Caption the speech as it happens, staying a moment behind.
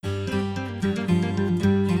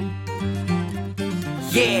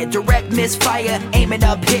Yeah, direct misfire, aiming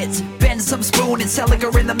up hits. Bend some spoon and sell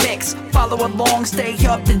liquor in the mix. Follow along, stay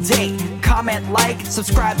up to date. Comment, like,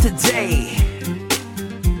 subscribe today.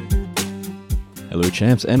 Hello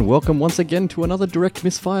champs, and welcome once again to another Direct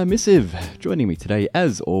Misfire Missive. Joining me today,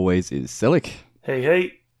 as always, is Selic.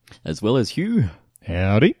 Hey. As well as Hugh.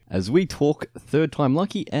 Howdy. As we talk Third Time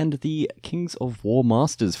Lucky and the Kings of War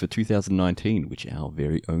Masters for 2019, which our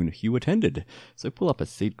very own Hugh attended. So pull up a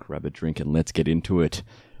seat, grab a drink, and let's get into it.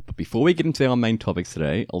 But before we get into our main topics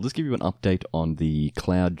today, I'll just give you an update on the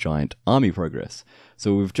Cloud Giant army progress.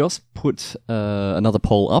 So we've just put another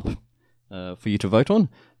poll up for you to vote on.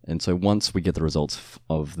 And so once we get the results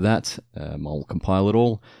of that, I'll compile it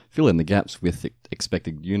all, fill in the gaps with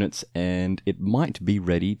expected units, and it might be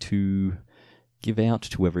ready to give out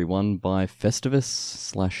to everyone by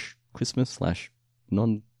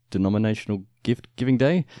Festivus/Christmas/non-denominational gift-giving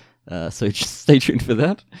day. So just stay tuned for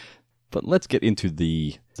that. But let's get into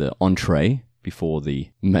the entree before the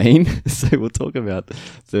main. So we'll talk about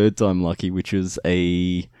Third Time Lucky, which is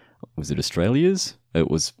was it Australia's? It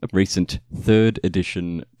was a recent 3rd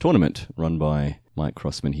edition tournament run by Mike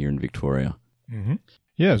Crossman here in Victoria. Mm-hmm.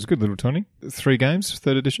 Yeah, it was a good little tourney. 3 games,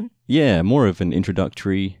 3rd edition. Yeah, more of an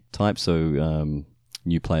introductory type, so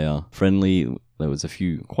new player friendly. There was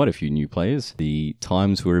quite a few new players. The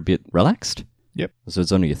times were a bit relaxed. Yep. So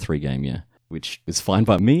it's only a 3-game, which is fine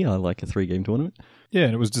by me. I like a 3-game tournament. Yeah,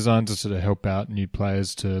 and it was designed to sort of help out new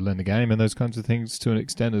players to learn the game and those kinds of things to an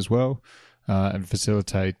extent as well, and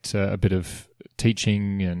facilitate a bit of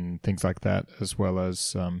teaching and things like that, as well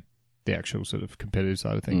as the actual sort of competitive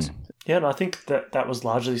side of things. Yeah, and I think that was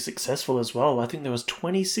largely successful as well. I think there was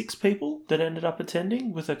 26 people that ended up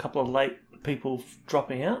attending, with a couple of late people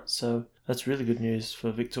dropping out. So that's really good news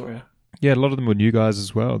for Victoria. Yeah, a lot of them were new guys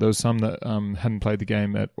as well. There was some that hadn't played the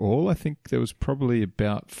game at all. I think there was probably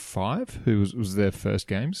about 5 who was their first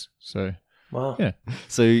games. So wow. Yeah.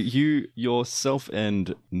 So you yourself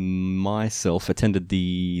and myself attended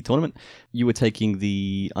the tournament. You were taking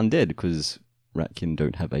the undead because Ratkin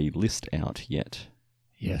don't have a list out yet.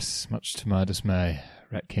 Yes, much to my dismay.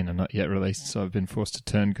 Ratkin are not yet released, so I've been forced to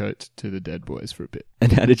turncoat to the Dead Boys for a bit.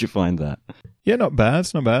 And how did you find that? Yeah, not bad.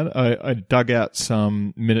 It's not bad. I dug out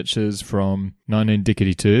some miniatures from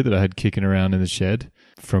 19Dickety2 that I had kicking around in the shed,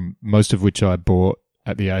 from most of which I bought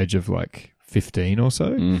at the age of like 15 or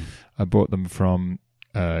so. I bought them from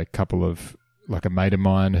a couple of, like a mate of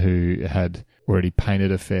mine who had already painted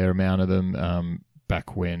a fair amount of them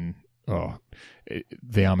back when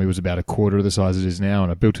the army was about a quarter of the size it is now,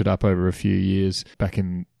 and I built it up over a few years back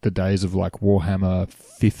in the days of like Warhammer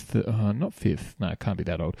 5th, not 5th, no, it can't be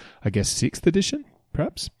that old, I guess 6th edition,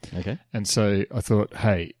 perhaps. Okay. And so I thought,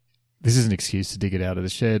 hey, this is an excuse to dig it out of the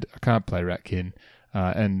shed. I can't play Ratkin.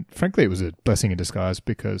 And frankly, it was a blessing in disguise,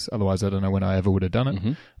 because otherwise I don't know when I ever would have done it.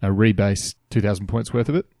 Mm-hmm. I rebased 2,000 points worth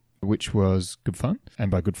of it, which was good fun.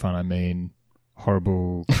 And by good fun, I mean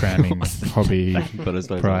horrible cramming hobby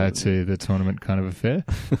prior to the tournament kind of affair.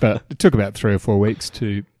 But it took about 3 or 4 weeks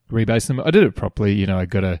to rebase them. I did it properly. I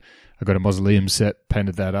got a mausoleum set,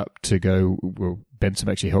 painted that up to go. Well, Benson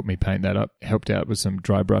actually helped me paint that up, helped out with some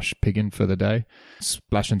dry brush pigging for the day,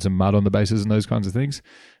 splashing some mud on the bases and those kinds of things.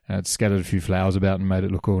 Scattered a few flowers about and made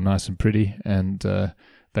it look all nice and pretty. And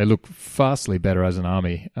they look vastly better as an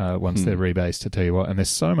army once they're rebased, to tell you what. And they're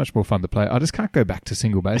so much more fun to play. I just can't go back to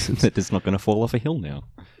single bases. It's not going to fall off a hill now.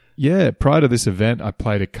 Yeah, prior to this event, I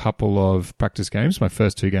played a couple of practice games, my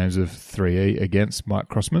first 2 games of 3E against Mike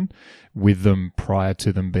Crossman, with them prior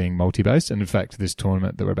to them being multi-based. And in fact, this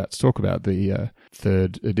tournament that we're about to talk about, the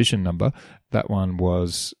 3rd edition number, that one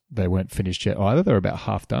they weren't finished yet either. They were about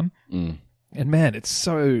half done. And man, it's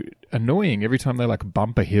so annoying. Every time they like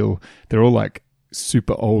bump a hill, they're all like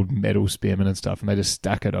super old metal spearmen and stuff, and they just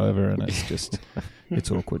stack it over, and it's just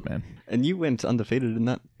it's awkward, man. And you went undefeated in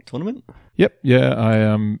that tournament? Yep. Yeah,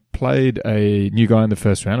 I played a new guy in the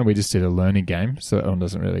first round, and we just did a learning game, so that one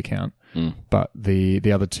doesn't really count. But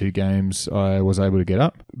the other 2 games I was able to get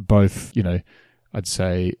up, both, I'd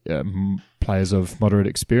say players of moderate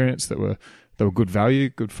experience that were good value,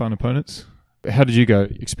 good fun opponents. How did you go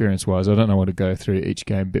experience-wise? I don't know what to go through each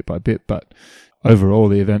game bit by bit, but overall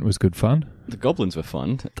the event was good fun. The goblins were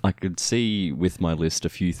fun. I could see with my list a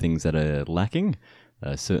few things that are lacking.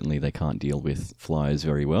 Certainly they can't deal with flyers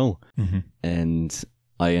very well. Mm-hmm. And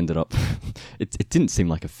I ended up... it didn't seem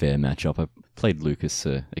like a fair matchup. I played Lucas,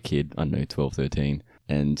 a kid, I don't know, 12, 13.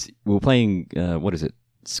 And we were playing,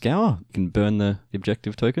 Scour? You can burn the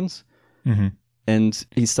objective tokens. Mm-hmm. And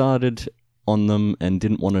he started on them and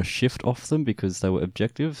didn't want to shift off them because they were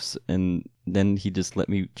objectives, and then he just let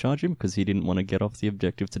me charge him because he didn't want to get off the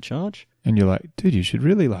objective to charge. And you're like, dude, you should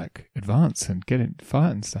really advance and get in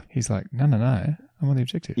fight and stuff. He's like, no, I'm on the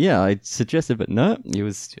objective. Yeah, I suggested, but no, he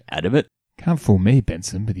was adamant. Can't fool me,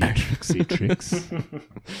 Benson, with your tricksy tricks.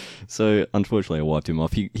 So, unfortunately, I wiped him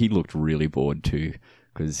off. He looked really bored too,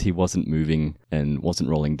 because he wasn't moving and wasn't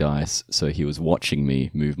rolling dice, so he was watching me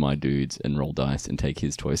move my dudes and roll dice and take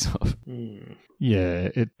his toys off. Yeah,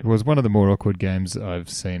 it was one of the more awkward games I've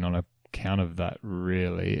seen on account of that,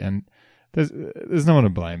 really. And there's no one to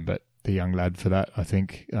blame but the young lad for that, I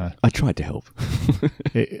think. I tried to help.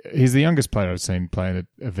 He's the youngest player I've seen play an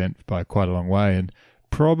event by quite a long way, and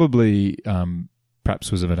probably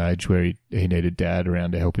perhaps was of an age where he needed dad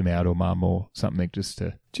around to help him out, or mum or something, just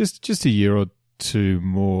a year or two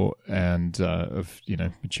more and of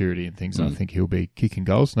maturity and things. I think he'll be kicking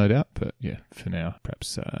goals, no doubt, but yeah, for now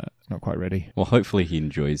perhaps not quite ready. Well, hopefully he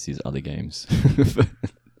enjoys his other games.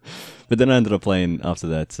 But then I ended up playing after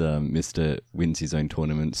that Mr. wins his own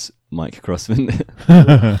tournaments, Mike Crossman,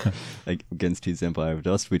 against his Empire of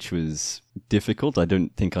Dust, which was difficult. I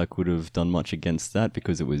don't think I could have done much against that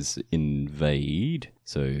because it was invade,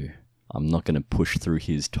 so I'm not going to push through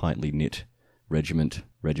his tightly knit regiment,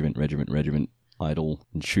 idle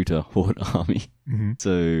and shooter horde army. Mm-hmm.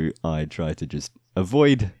 So I tried to just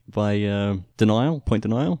avoid by point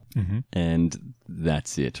denial, and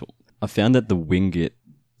that's it. I found that the Wingit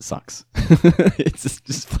sucks. It's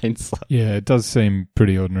just plain sucks. Yeah, it does seem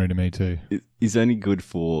pretty ordinary to me too. It is only good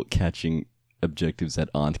for catching objectives that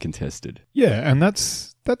aren't contested. Yeah, and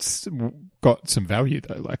that's got some value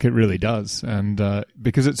though, like it really does. And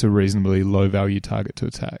because it's a reasonably low value target to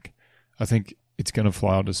attack, I think it's going to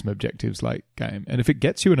fly onto some objectives late game. And if it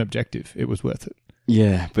gets you an objective, it was worth it.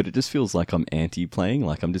 Yeah, but it just feels like I'm anti-playing,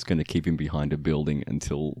 like I'm just going to keep him behind a building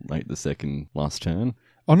until the second last turn.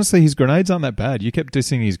 Honestly, his grenades aren't that bad. You kept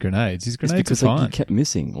dissing his grenades. His grenades are fine. You kept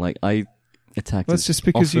missing. I attacked that's just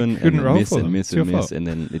because you couldn't roll for them. Miss, and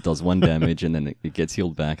then it does 1 damage, and then it gets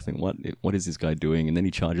healed back. I think, what is this guy doing? And then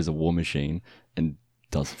he charges a war machine and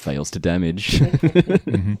fails to damage.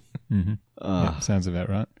 Yeah, sounds about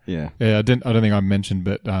right. Yeah. I don't think I mentioned,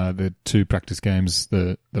 but the 2 practice games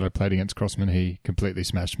that I played against Crossman, he completely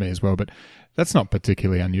smashed me as well. But that's not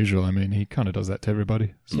particularly unusual. I mean, he kind of does that to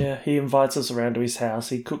everybody. So. Yeah, he invites us around to his house.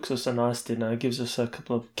 He cooks us a nice dinner, gives us a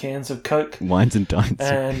couple of cans of Coke, wines and dines,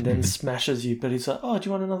 and then smashes you. But he's like, "Oh, do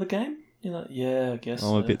you want another game?" You're like, "Yeah, I guess."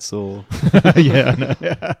 I'm a bit sore. Yeah, I know.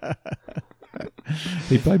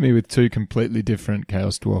 He played me with 2 completely different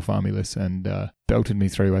Chaos Dwarf army lists and belted me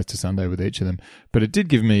 3 ways to Sunday with each of them. But it did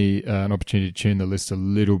give me an opportunity to tune the list a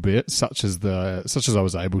little bit, such as I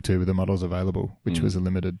was able to with the models available, which was a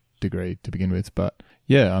limited degree to begin with. But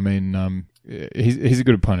yeah, I mean, he's a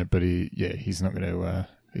good opponent, but he's not going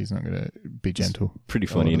to be gentle. It's pretty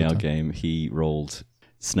funny in our game. He rolled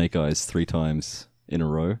Snake Eyes 3 times in a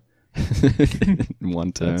row. In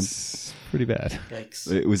 1 turn. That's pretty bad. Yikes.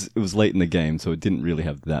 It was late in the game, so it didn't really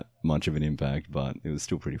have that much of an impact, but it was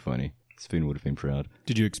still pretty funny. Spoon would have been proud.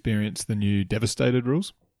 Did you experience the new Devastated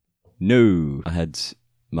rules? No. I had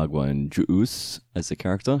Magua and Ju'us as the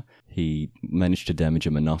character. He managed to damage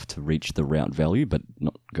him enough to reach the route value, but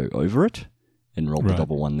not go over it, and roll the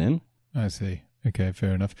double 1 then. I see. Okay,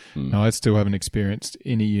 fair enough. No, I still haven't experienced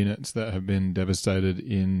any units that have been devastated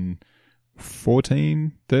in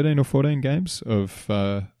 13 or 14 games of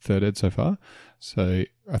Third Ed so far. So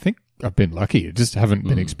I think I've been lucky. I just haven't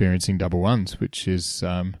been experiencing double 1s, which is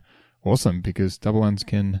awesome because double 1s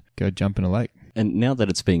can go jump in a lake. And now that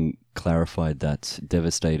it's been clarified that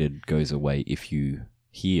Devastated goes away if you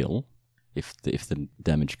heal, if the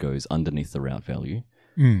damage goes underneath the route value,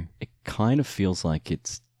 it kind of feels like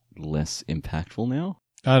it's less impactful now.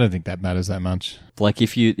 I don't think that matters that much. Like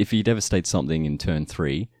if you devastate something in turn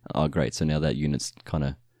 3, oh great, so now that unit's kind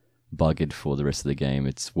of buggered for the rest of the game.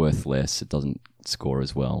 It's worth less, it doesn't score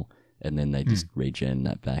as well, and then they just regen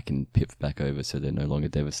that back and pip back over so they're no longer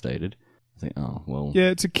devastated. I think, oh, well... Yeah,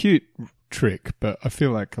 it's a cute trick, but I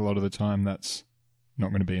feel like a lot of the time that's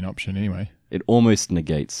not going to be an option anyway. It almost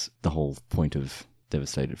negates the whole point of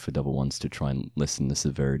Devastated for double 1s to try and lessen the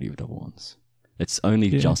severity of double 1s. It's only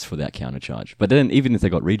just for that counter charge. But then even if they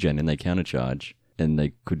got regen and they counter charge, then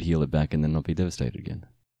they could heal it back and then not be devastated again.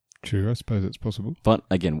 True, I suppose it's possible. But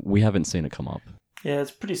again, we haven't seen it come up. Yeah, it's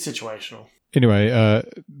pretty situational. Anyway,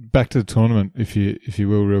 back to the tournament, if you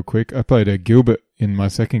will, real quick. I played a Gilbert in my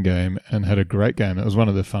second game and had a great game. It was one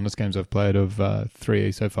of the funnest games I've played of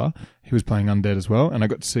 3E so far. He was playing Undead as well, and I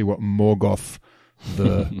got to see what Morgoth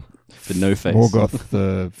the no face. Morgoth,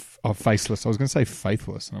 the faceless. I was going to say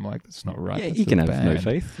faithless, and I'm like, that's not right. Yeah, That's he can have bad. no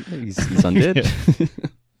faith. He's undead.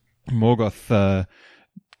 Morgoth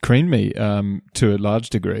creamed me to a large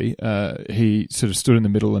degree. He sort of stood in the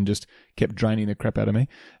middle and just kept draining the crap out of me.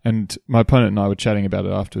 And my opponent and I were chatting about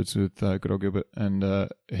it afterwards with good old Gilbert, and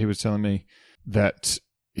he was telling me that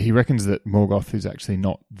he reckons that Morgoth is actually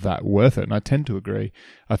not that worth it, and I tend to agree.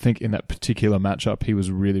 I think in that particular matchup, he was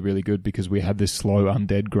really, really good because we had this slow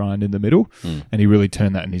undead grind in the middle, and he really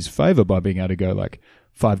turned that in his favour by being able to go like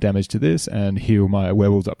 5 damage to this and heal my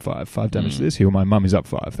werewolves up 5 damage to this, heal my mummies up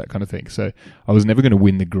 5, that kind of thing. So I was never going to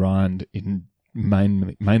win the grind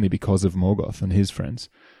mainly because of Morgoth and his friends.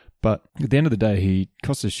 But at the end of the day, he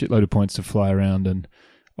costs a shitload of points to fly around and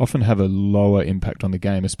often have a lower impact on the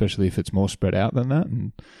game, especially if it's more spread out than that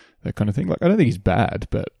and that kind of thing. Like, I don't think he's bad,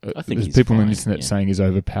 but there's people on the internet saying he's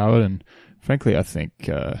overpowered, and frankly, I think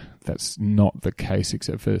that's not the case,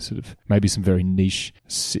 except for sort of maybe some very niche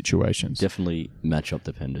situations. Definitely matchup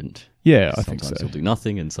dependent. Yeah, I think so. Sometimes he'll do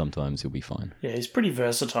nothing, and sometimes he'll be fine. Yeah, he's pretty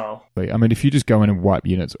versatile. I mean, if you just go in and wipe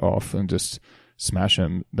units off and just smash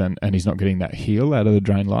him, then and he's not getting that heal out of the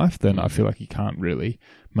drain life, then I feel like he can't really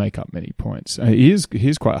make up many points. He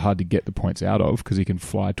is quite hard to get the points out of because he can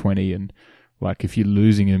fly 20, and like if you're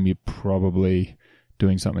losing him, you're probably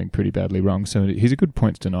doing something pretty badly wrong. So he's a good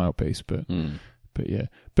points denial piece, but yeah.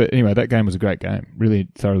 But anyway, that game was a great game. Really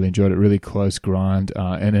thoroughly enjoyed it. Really close grind,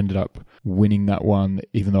 and ended up winning that one,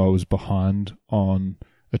 even though I was behind on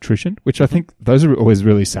attrition, which I think those are always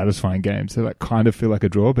really satisfying games. They like kind of feel like a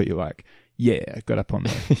draw, but you're like, yeah, got up on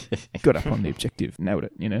the objective, nailed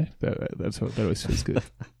it. You know, that always feels good.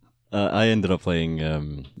 I ended up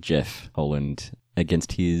playing Jeff Holland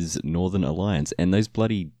against his Northern Alliance, and those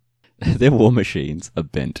bloody their war machines are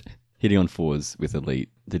bent, hitting on 4s with elite.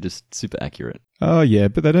 They're just super accurate. Oh yeah,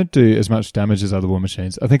 but they don't do as much damage as other war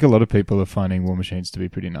machines. I think a lot of people are finding war machines to be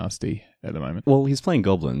pretty nasty at the moment. Well, he's playing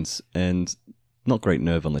goblins, and not great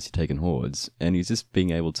nerve unless you're taking hordes, and he's just being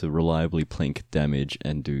able to reliably plink damage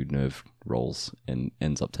and do nerve rolls, and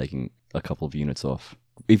ends up taking a couple of units off.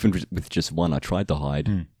 Even with just one, I tried to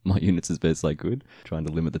hide my units as best I could, trying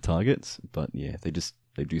to limit the targets, but yeah,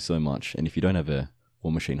 they do so much, and if you don't have a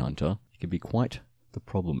war machine hunter, it can be quite the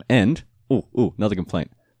problem. And, another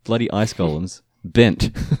complaint, bloody ice golems,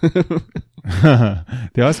 bent. The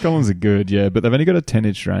ice golems are good, yeah, but they've only got a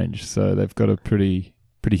 10-inch range, so they've got a pretty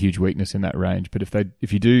huge weakness in that range. But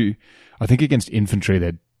if you do, I think against infantry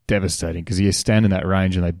they're devastating because you stand in that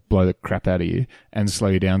range and they blow the crap out of you and slow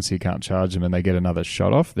you down so you can't charge them, and they get another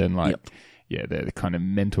shot off. Then yeah, they're kind of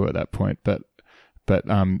mental at that point. But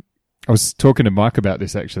I was talking to Mike about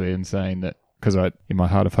this actually and saying that because in my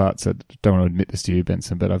heart of hearts, I don't want to admit this to you,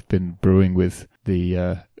 Benson, but I've been brewing with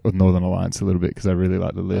the Northern Alliance a little bit because I really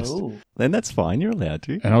like the list. Oh, then that's fine. You're allowed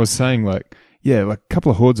to. And I was saying like a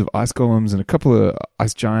couple of hordes of ice golems and a couple of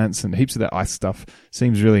ice giants and heaps of that ice stuff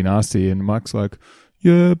seems really nasty. And Mike's like,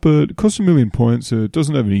 yeah, but it costs 1 million points. It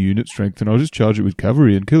doesn't have any unit strength, and I'll just charge it with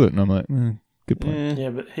cavalry and kill it. And I'm like, good point. Yeah,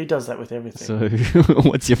 but he does that with everything. So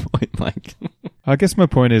what's your point, Mike? I guess my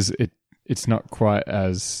point is it's not quite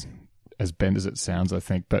as bent as it sounds, I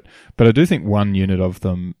think. But I do think one unit of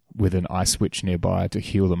them with an ice switch nearby to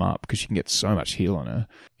heal them up, because you can get so much heal on her,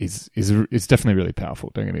 is definitely really powerful.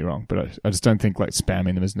 Don't get me wrong, but I just don't think like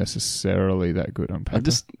spamming them is necessarily that good on paper. I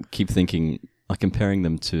just keep thinking, like comparing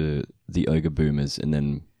them to the ogre boomers, and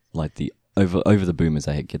then like the over the boomers,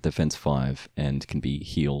 they get defense 5 and can be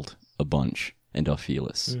healed a bunch and are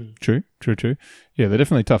fearless. True. Yeah, they're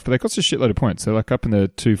definitely tough, but they cost a shitload of points. They're like up in the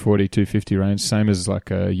 240, 250 range, same as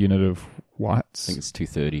like a unit of whites. I think it's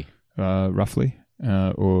 230. Roughly.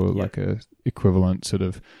 Or like a equivalent sort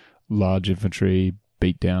of large infantry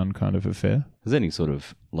beatdown kind of affair. There's any sort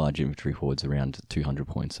of large infantry hordes around 200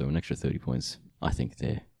 points, so an extra 30 points. I think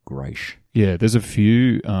they're great. Yeah, there's a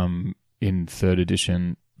few in 3rd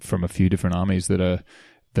edition from a few different armies that are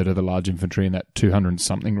the large infantry in that 200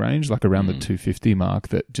 something range, like around the 250 mark,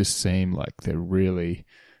 that just seem like they're really,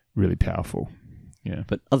 really powerful. Yeah.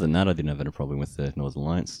 But other than that, I didn't have any problem with the Northern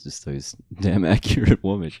Alliance, just those damn accurate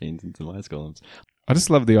war machines into ice golems. I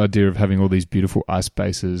just love the idea of having all these beautiful ice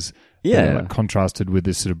bases that are, like, contrasted with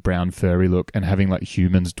this sort of brown furry look, and having like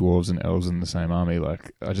humans, dwarves and elves in the same army.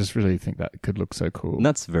 Like, I just really think that could look so cool. And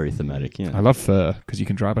that's very thematic, yeah. I love fur because you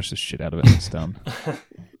can dry brush the shit out of it and it's done.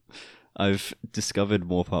 I've discovered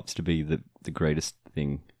Morpups to be the greatest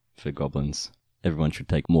thing for goblins. Everyone should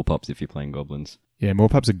take Morpups if you're playing goblins. Yeah,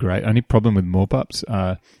 Morpups are great. Only problem with Morpups,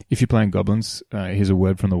 if you're playing goblins, here's a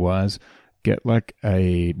word from the wise, get like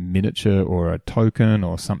a miniature or a token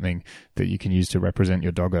or something that you can use to represent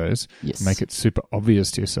your doggos. Yes. Make it super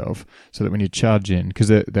obvious to yourself so that when you charge in, because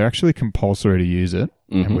they're actually compulsory to use it.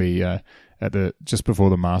 And we just before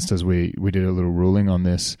the Masters, we did a little ruling on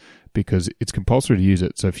this because it's compulsory to use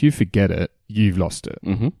it. So if you forget it, you've lost it.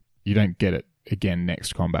 You don't get it again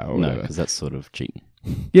next combat or whatever. No, because that's sort of cheating.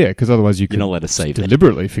 Yeah, because otherwise you're not allowed to save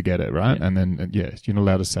deliberately forget it, right? Yeah. And then you're not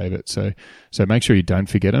allowed to save it. So make sure you don't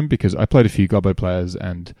forget them, because I played a few Gobbo players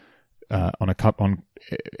and I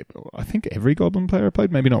think every Goblin player I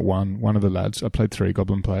played, maybe not one of the lads. I played 3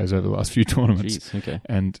 Goblin players over the last few tournaments. Jeez, okay.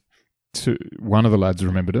 And one of the lads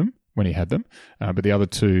remembered them when he had them, but the other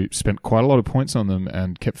 2 spent quite a lot of points on them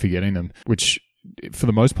and kept forgetting them, which for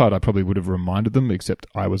the most part I probably would have reminded them, except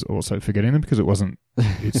I was also forgetting them because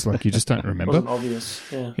it's like you just don't remember. It wasn't obvious.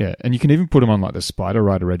 Yeah, and you can even put them on like the Spider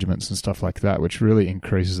Rider regiments and stuff like that, which really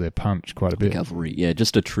increases their punch quite a bit. Cavalry, yeah,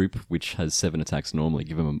 just a troop which has 7 attacks normally,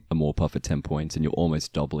 give them a more puff at 10 points and you're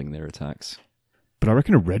almost doubling their attacks. But I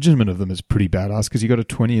reckon a regiment of them is pretty badass because you got a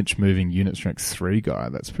 20-inch moving unit strength 3 guy.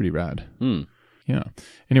 That's pretty rad. Yeah.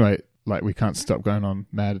 Anyway, like, we can't stop going on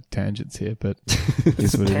mad tangents here, but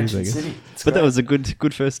it's what it is, I guess. But that was a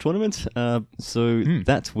good first tournament.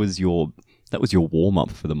 That was your warm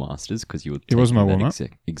up for the Masters, because you were it was my warm up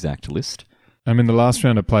exact list. I mean, the last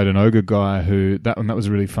round I played an ogre guy who that was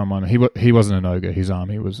a really fun one. He wasn't an ogre; his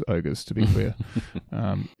army was ogres, to be clear.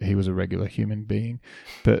 He was a regular human being,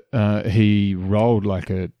 but he rolled like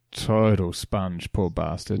a total sponge, poor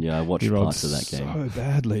bastard. Yeah, I watched parts of that game so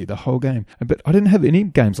badly the whole game. But I didn't have any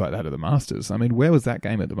games like that at the Masters. I mean, where was that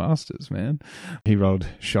game at the Masters, man? He rolled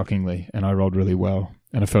shockingly, and I rolled really well,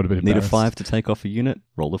 and I felt a bit embarrassed. Need a 5 to take off a unit,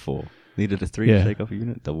 roll a 4. Needed a 3 to take off a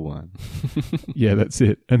unit, double 1. Yeah, that's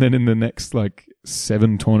it. And then in the next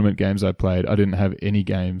 7 tournament games I played, I didn't have any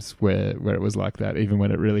games where it was like that, even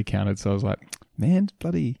when it really counted. So I was like, man,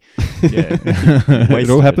 bloody yeah. It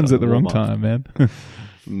all happens at the wrong time, man.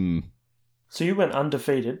 So you went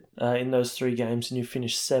undefeated in those 3 games and you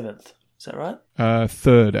finished 7th. Is that right?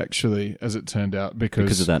 3rd, actually, as it turned out,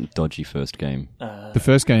 because of that dodgy first game. The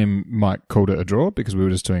first game, Mike called it a draw because we were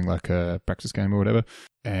just doing like a practice game or whatever.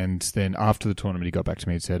 And then after the tournament, he got back to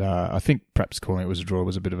me and said, I think perhaps calling it was a draw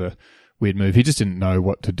was a bit of a weird move. He just didn't know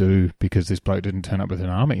what to do because this bloke didn't turn up with an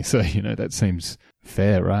army. So, that seems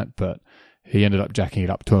fair, right? But he ended up jacking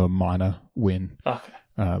it up to a minor win. Okay.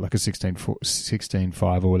 Like a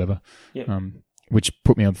 16-5 or whatever. Yep. Which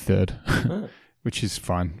put me on 3rd, which is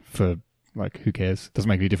fine for... who cares? Doesn't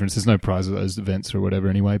make any difference. There's no prize at those events or whatever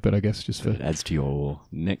anyway, but I guess just for... It adds to your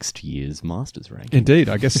next year's Masters rank. Indeed,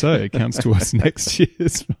 I guess so. It counts towards next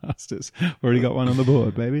year's Masters. Already got one on the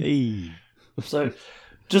board, baby. Hey. So,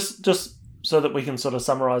 just so that we can sort of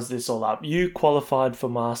summarise this all up, you qualified for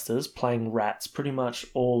Masters playing Rats pretty much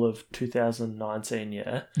all of 2019,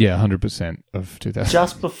 yeah? Yeah, 100% of 2000.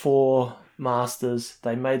 Just before... Masters,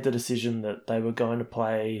 they made the decision that they were going to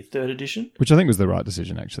play 3rd edition. Which I think was the right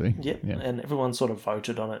decision, actually. Yep. Yeah, and everyone sort of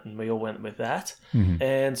voted on it, and we all went with that. Mm-hmm.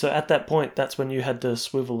 And so at that point, that's when you had to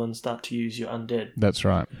swivel and start to use your undead. That's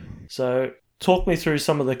right. So talk me through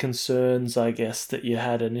some of the concerns, I guess, that you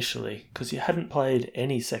had initially, because you hadn't played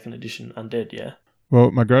any 2nd edition undead, yeah? Well,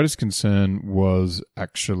 my greatest concern was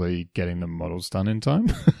actually getting the models done in time.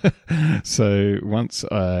 So once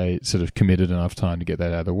I sort of committed enough time to get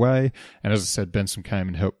that out of the way, and as I said, Benson came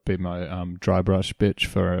and helped be my dry brush bitch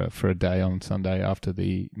for a day on Sunday after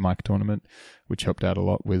the Mike tournament, which helped out a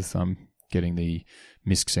lot with getting the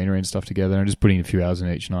misc scenery and stuff together and just putting a few hours in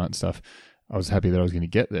each night and stuff. I was happy that I was going to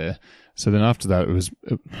get there. So then after that, it was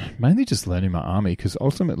mainly just learning my army, because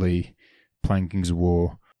ultimately playing Kings of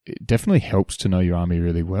War, it definitely helps to know your army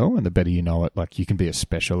really well, and the better you know it, you can be a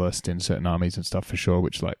specialist in certain armies and stuff for sure,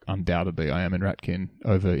 which undoubtedly I am in Ratkin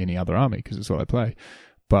over any other army because it's what I play.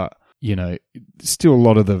 But, still a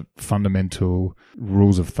lot of the fundamental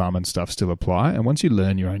rules of thumb and stuff still apply, and once you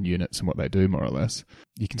learn your own units and what they do more or less,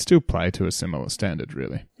 you can still play to a similar standard,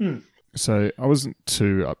 really. So I wasn't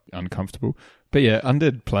too uncomfortable. But yeah,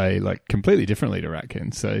 Undead play completely differently to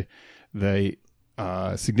Ratkin, so they...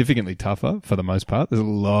 significantly tougher for the most part. There's a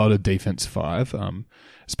lot of defense 5,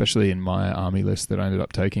 especially in my army list that I ended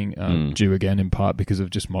up taking, due again in part because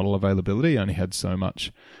of just model availability. I only had so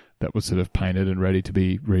much that was sort of painted and ready to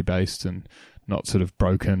be rebased and not sort of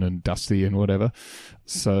broken and dusty and whatever.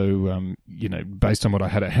 So, based on what I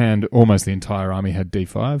had at hand, almost the entire army had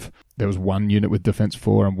D5. There was 1 unit with defense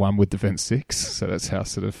 4 and 1 with defense 6. So that's how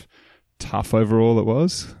sort of tough overall it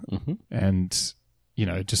was. Mm-hmm. And...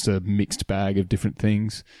 just a mixed bag of different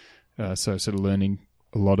things. So sort of learning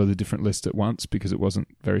a lot of the different lists at once because it wasn't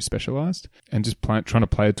very specialised, and just trying to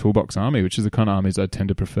play a toolbox army, which is the kind of armies I tend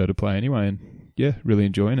to prefer to play anyway, and yeah, really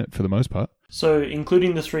enjoying it for the most part. So,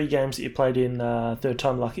 including the 3 games that you played in Third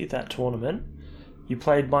Time Lucky, that tournament, you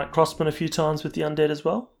played Mike Crossman a few times with the Undead as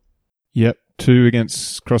well? Yep, 2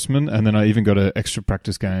 against Crossman, and then I even got an extra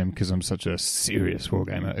practice game because I'm such a serious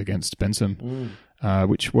wargamer against Benson,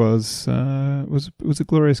 which was a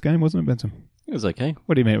glorious game, wasn't it, Benson? It was okay.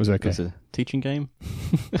 What do you mean it was okay? It was a teaching game.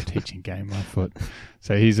 Teaching game, my foot.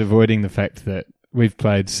 So he's avoiding the fact that we've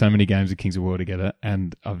played so many games of Kings of War together,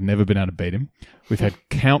 and I've never been able to beat him. We've had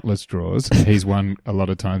countless draws. He's won a lot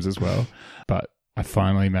of times as well, but I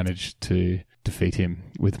finally managed to defeat him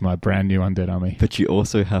with my brand new Undead army. But you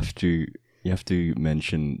also have to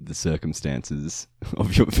mention the circumstances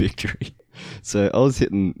of your victory. So I was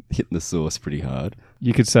hitting the source pretty hard.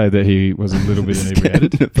 You could say that he was a little bit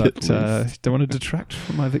inebriated, but don't want to detract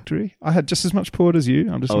from my victory. I had just as much port as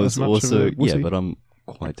you. I'm just not as much of a wussy. But I'm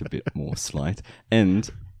quite a bit more slight. And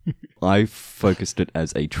I focused it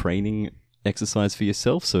as a training exercise for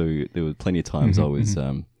yourself. So there were plenty of times I was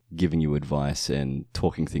giving you advice and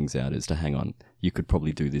talking things out as to, hang on, you could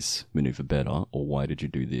probably do this maneuver better, or why did you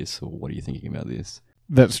do this, or what are you thinking about this?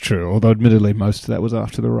 That's true, although admittedly most of that was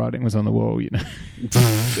after the writing was on the wall, you know.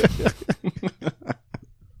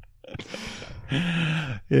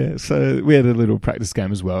 Yeah, so we had a little practice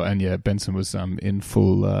game as well, and yeah, Benson was in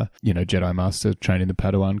full, Jedi Master training the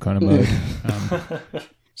Padawan kind of mode.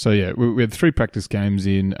 So yeah, we had 3 practice games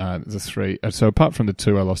in the 3. So apart from the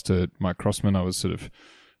 2 I lost to Mike Crossman, I was sort of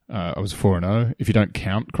I was 4-0 if you don't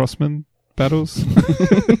count Crossman battles,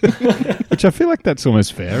 which I feel like that's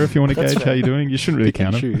almost fair. If you want to gauge how you're doing, you shouldn't really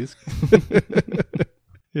count them.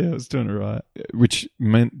 Yeah, I was doing it right, which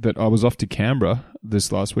meant that I was off to Canberra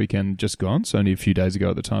this last weekend, just gone, so only a few days ago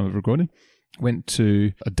at the time of recording. Went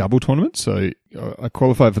to a double tournament, so I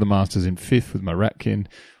qualified for the Masters in 5th with my Ratkin,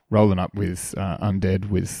 rolling up with Undead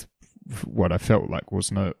with what I felt like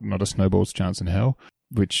was not a snowball's chance in hell,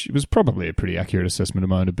 which was probably a pretty accurate assessment of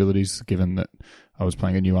my own abilities, given that I was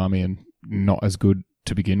playing a new army and not as good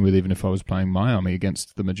to begin with, even if I was playing my army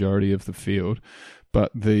against the majority of the field.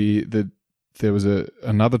 But there was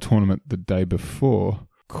another tournament the day before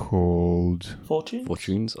called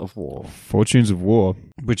Fortunes of War. Fortunes of War,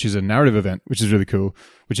 which is a narrative event, which is really cool,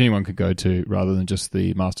 which anyone could go to rather than just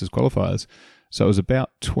the Masters qualifiers. So it was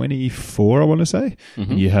about 24, I want to say.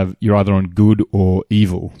 Mm-hmm. You're either on good or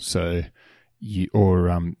evil. So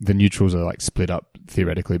the neutrals are like split up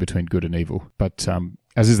theoretically between good and evil. But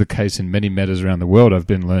as is the case in many metas around the world, I've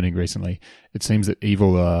been learning recently, it seems that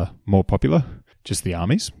evil are more popular, just the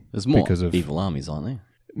armies. There's more evil armies, aren't there?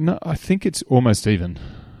 No, I think it's almost even.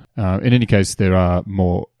 In any case, there are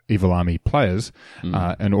more evil army players,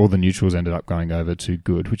 and all the neutrals ended up going over to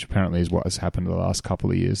good, which apparently is what has happened in the last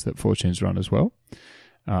couple of years that Fortune's run as well.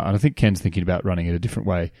 And I think Ken's thinking about running it a different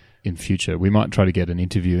way in future. We might try to get an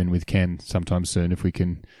interview in with Ken sometime soon if we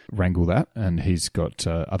can wrangle that. And he's got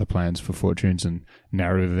other plans for Fortunes and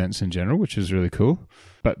narrative events in general, which is really cool.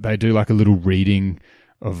 But they do like a little reading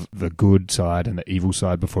of the good side and the evil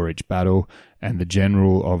side before each battle, and the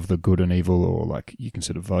general of the good and evil, or like you can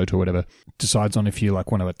sort of vote or whatever, decides on if you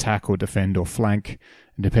like want to attack or defend or flank.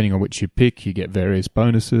 And depending on which you pick, you get various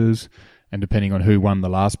bonuses. And depending on who won the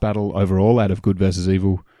last battle overall out of good versus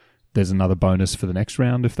evil, there's another bonus for the next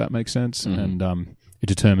round, if that makes sense. And it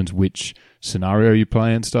determines which scenario you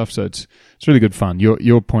play and stuff. So it's really good fun.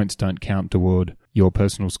 Your points don't count toward your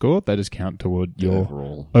personal score; they just count toward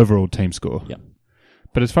your overall team score. Yeah.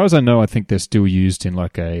 But as far as I know, I think they're still used in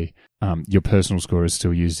like a your personal score is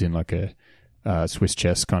still used in like a Swiss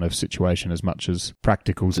chess kind of situation as much as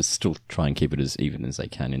practicals. Just still try and keep it as even as they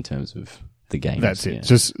can in terms of the game. That's it.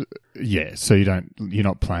 So you're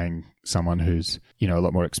not playing someone who's a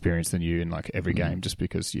lot more experienced than you in like every game just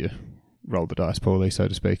because you rolled the dice poorly, so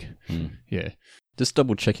to speak. Yeah. Just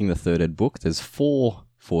double checking the third ed book. There's 4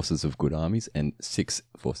 forces of good armies and 6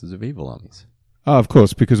 forces of evil armies. Oh, of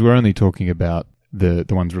course, because we're only talking about the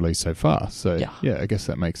ones released so far. So yeah, I guess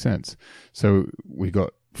that makes sense. So we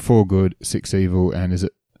got 4 good, 6 evil, and is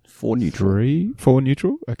it 4 neutral? 4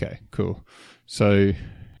 neutral? Okay, cool. So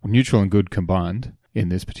neutral and good combined in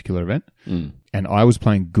this particular event. And I was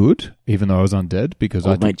playing good, even though I was undead, because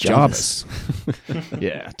I took Jarvis.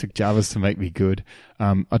 Yeah, I took Jarvis to make me good.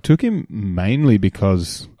 I took him mainly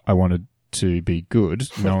because I wanted to be good,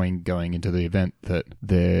 knowing going into the event that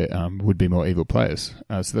there would be more evil players.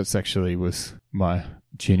 So that's actually was my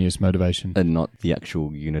genius motivation. And not the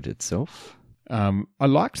actual unit itself? I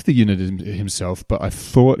liked the unit himself, but I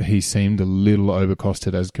thought he seemed a little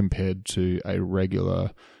overcosted as compared to a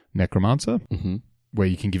regular necromancer, where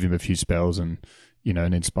you can give him a few spells and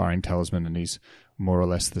an inspiring talisman, and he's more or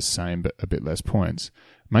less the same but a bit less points.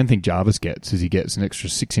 Main thing Jarvis gets is he gets an extra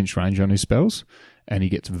 6-inch range on his spells, and he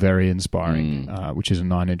gets very inspiring, which is a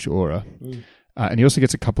 9-inch aura. And he also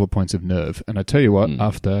gets a couple of points of nerve. And I tell you what,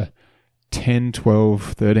 after 10,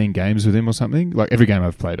 12, 13 games with him or something, like every game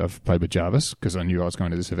I've played with Jarvis because I knew I was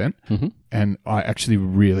going to this event, and I actually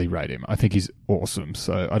really rate him. I think he's awesome,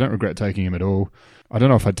 so I don't regret taking him at all. I don't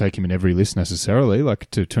know if I'd take him in every list necessarily, like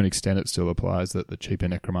to an extent it still applies that the cheaper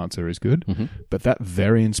Necromancer is good, but that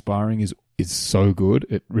very inspiring is so good.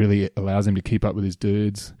 It really allows him to keep up with his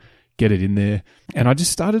dudes, get it in there. And I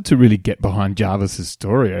just started to really get behind Jarvis's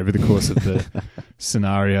story over the course of the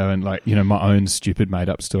scenario and my own stupid made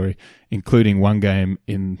up story, including one game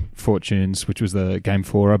in Fortunes, which was the game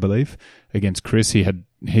 4, I believe, against Chris. He had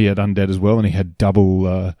undead as well, and he had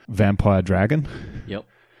double vampire dragon. Yep.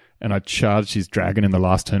 And I charged his dragon in the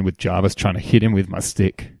last turn with Jarvis trying to hit him with my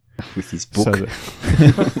stick. With his book.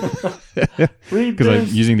 Because I'm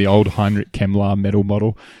using the old Heinrich Kemmler metal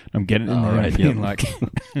model. I'm getting in there and being like,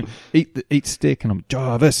 eat stick. And I'm,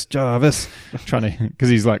 Jarvis, trying to, because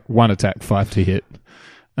he's like 1 attack, 5 to hit.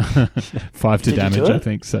 5 to damage, I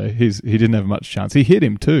think. So he didn't have much chance. He hit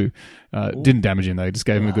him too. Didn't damage him though. Just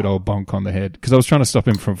gave him a good old bonk on the head. Because I was trying to stop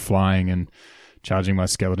him from flying and charging my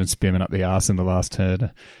skeleton spearman up the arse in the last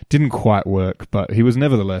turn. Didn't quite work, but he was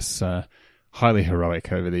nevertheless highly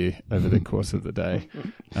heroic over the course of the day,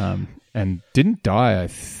 and didn't die. I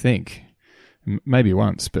think maybe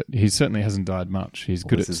once, but he certainly hasn't died much. He's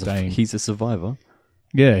good at staying. He's a survivor.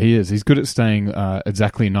 Yeah, he is. He's good at staying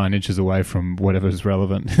exactly 9 inches away from whatever's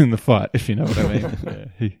relevant in the fight, if you know what I mean.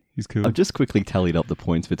 Yeah, he's cool. I've just quickly tallied up the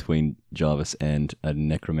points between Jarvis and a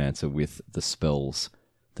Necromancer with the spells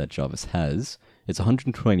that Jarvis has. It's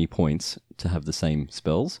 120 points to have the same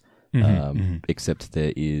spells, except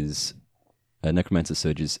there is a Necromancer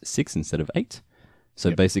Surge is 6 instead of 8.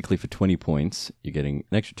 So basically for 20 points, you're getting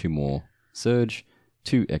an extra 2 more Surge,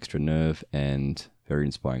 2 extra Nerve, and Very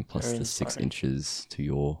Inspiring plus the 6 inches to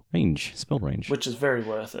your range, spell range. Which is very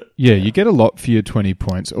worth it. Yeah, you get a lot for your 20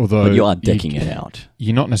 points, although... But you are decking it out.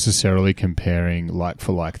 You're not necessarily comparing like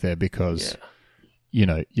for like there because... you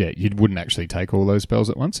wouldn't actually take all those spells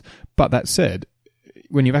at once. But that said,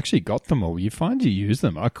 when you've actually got them all, you find you use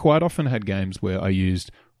them. I quite often had games where I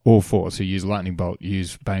used all 4. So you use Lightning Bolt, you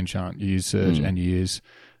use Bane Chant, you use Surge, and you use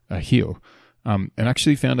Heal. And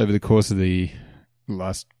actually found over the course of the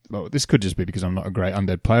last... Well, this could just be because I'm not a great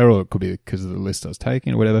undead player, or it could be because of the list I was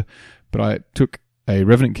taking or whatever. But I took a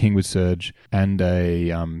Revenant King with Surge and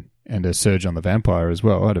a Surge on the Vampire as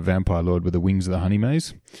well. I had a Vampire Lord with the Wings of the Honey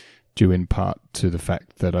Maze, due in part to the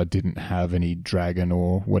fact that I didn't have any dragon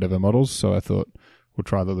or whatever models, so I thought we'll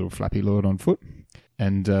try the little Flappy Lord on foot.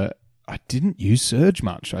 And I didn't use Surge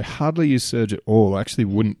much. I hardly use Surge at all. I actually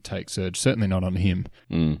wouldn't take Surge, certainly not on him.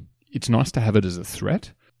 It's nice to have it as a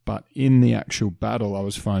threat, but in the actual battle I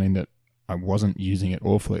was finding that I wasn't using it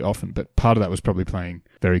awfully often. But part of that was probably playing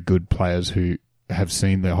very good players who have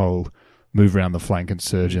seen the whole move around the flank and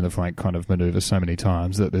Surge in the flank kind of maneuver so many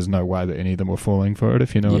times that there's no way that any of them were falling for it,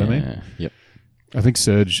 if you know what I mean. Yep. I think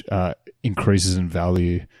Surge increases in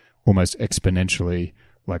value almost exponentially,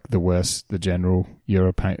 like the worse the general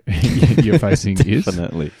you're facing is.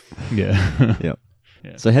 Definitely. Yeah. Yep.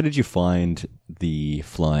 Yeah. So how did you find the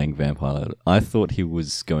flying vampire? I thought he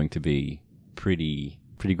was going to be pretty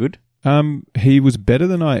good. He was better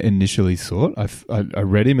than I initially thought. I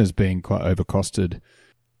read him as being quite overcosted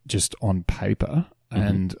just on paper,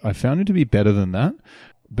 and I found him to be better than that.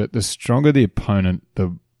 But the stronger the opponent,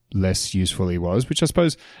 the less useful he was, which I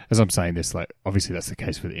suppose, as I'm saying this, like obviously that's the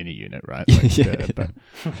case with any unit, right? Like, but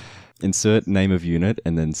insert name of unit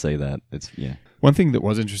and then say that. One thing that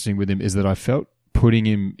was interesting with him is that I felt putting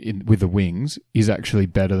him in with the wings is actually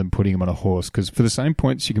better than putting him on a horse, because for the same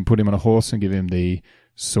points you can put him on a horse and give him the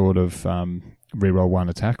sort of reroll 1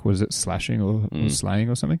 attack. Was it slashing or slaying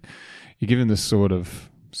or something? You give him the sort of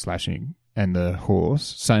slashing and the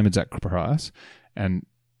horse, same exact price, and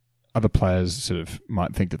other players sort of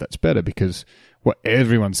might think that that's better, because what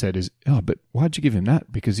everyone said is, oh, but why'd you give him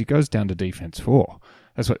that? Because he goes down to defense 4.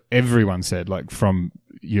 That's what everyone said, like from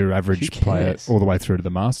your average player all the way through to the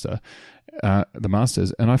Masters.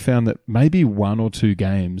 And I found that maybe 1 or 2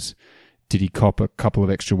 games did he cop a couple of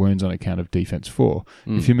extra wounds on account of defense 4.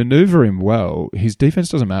 If you maneuver him well, his defense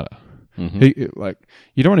doesn't matter. You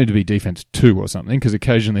don't want him to be defense 2 or something, because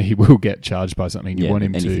occasionally he will get charged by something. You want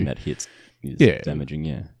him anything that hits is damaging.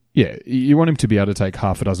 Yeah, you want him to be able to take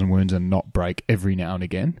half a dozen wounds and not break every now and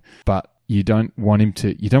again. But you don't want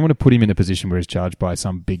to put him in a position where he's charged by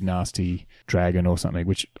some big nasty dragon or something,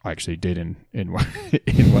 which I actually did in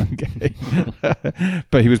one game.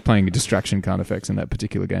 But he was playing distraction kind of effects in that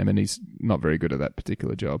particular game, and he's not very good at that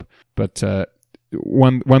particular job. But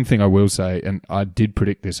one thing I will say, and I did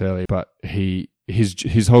predict this earlier, but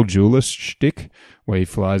his whole duelist shtick, where he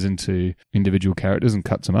flies into individual characters and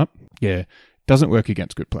cuts them up, doesn't work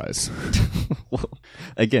against good players. Well,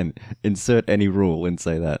 again, insert any rule and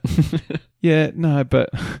say that. Yeah, no, but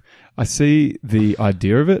I see the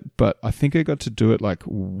idea of it, but I think I got to do it like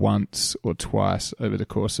once or twice over the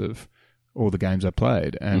course of all the games I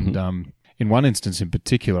played. And in one instance in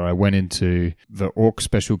particular, I went into the orc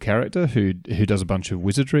special character who does a bunch of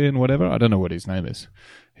wizardry and whatever. I don't know what his name is.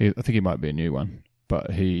 I think he might be a new one,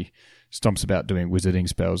 but he stomps about doing wizarding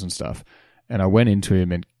spells and stuff. And I went into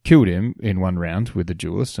him and killed him in one round with the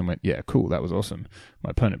duelist and went, yeah, cool, that was awesome. My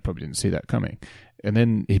opponent probably didn't see that coming. And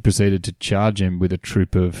then he proceeded to charge him with a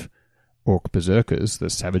troop of orc berserkers, the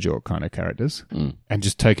savage orc kind of characters, and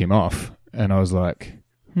just take him off. And I was like,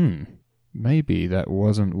 maybe that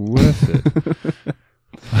wasn't worth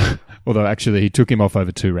it. Although actually he took him off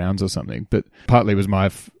over 2 rounds or something. But partly it was my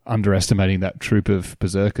underestimating that troop of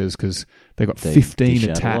berserkers because they got 15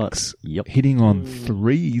 attacks hitting on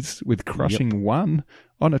 3s with crushing 1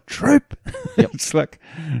 on a troop. It's like,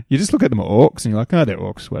 you just look at them at orcs and you're like, oh, they're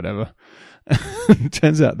orcs, whatever.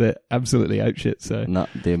 Turns out they're absolutely apeshit. So no,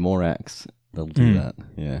 they're Morax. They'll do that,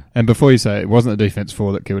 yeah. And before you say it wasn't the defense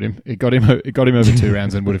 4 that killed him. It got him over 2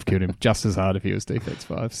 rounds and would have killed him just as hard if he was defense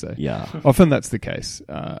 5. So yeah, often that's the case.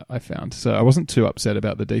 I found. So I wasn't too upset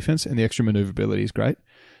about the defense, and the extra maneuverability is great.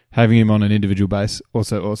 Having him on an individual base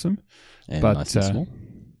also awesome. And but nice and small.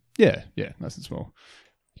 Yeah, nice and small.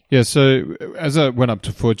 Yeah, so as I went up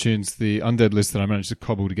to Fortunes, the undead list that I managed to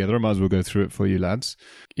cobble together, I might as well go through it for you lads.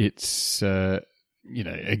 It's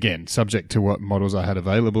again, subject to what models I had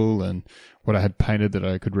available and what I had painted that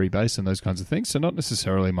I could rebase and those kinds of things. So not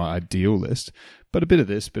necessarily my ideal list, but a bit of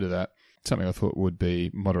this, bit of that. Something I thought would be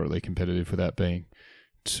moderately competitive without being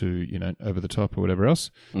too, over the top or whatever else.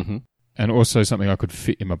 Mm-hmm. And also something I could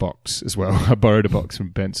fit in my box as well. I borrowed a box from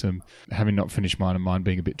Benson, having not finished mine and mine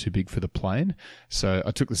being a bit too big for the plane. So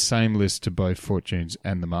I took the same list to both Fortunes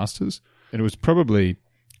and the Masters. And it was probably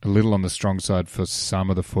a little on the strong side for some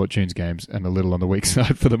of the Fortunes games and a little on the weak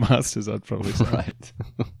side for the Masters, I'd probably say. Right.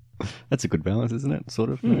 That's a good balance, isn't it?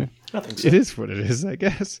 Sort of. I think so. It is what it is, I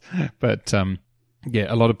guess. But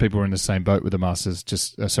a lot of people are in the same boat with the Masters,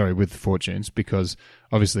 with Fortunes, because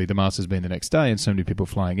obviously the Masters being the next day and so many people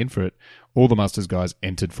flying in for it, all the Masters guys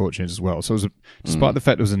entered Fortunes as well. So it was despite the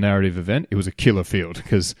fact it was a narrative event, it was a killer field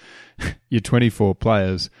because your 24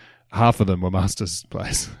 players, half of them were Masters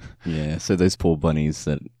players. Yeah, so those poor bunnies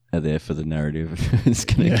that are there for the narrative is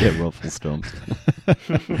going to get ruffle stomped.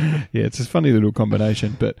 Yeah, it's a funny little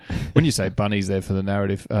combination. But when you say bunnies there for the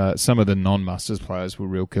narrative, some of the non-Masters players were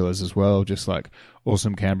real killers as well, just like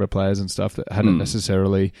awesome Canberra players and stuff that hadn't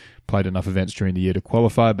necessarily played enough events during the year to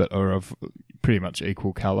qualify, but are of pretty much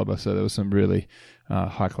equal caliber. So there were some really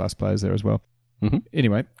high-class players there as well. Mm-hmm.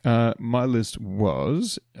 Anyway, my list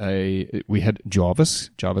was we had Jarvis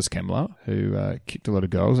Kemmler, who kicked a lot of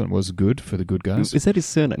goals and was good for the good guys. Is that his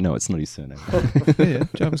surname? No, it's not his surname. Yeah,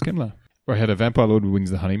 Jarvis Kemmler. I had a Vampire Lord with Wings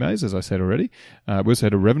of the Honey Maze, as I said already. We also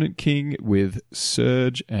had a Revenant King with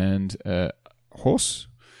Surge and Horse.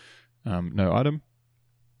 No item.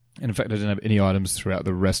 And in fact, I didn't have any items throughout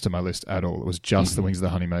the rest of my list at all. It was just the Wings of the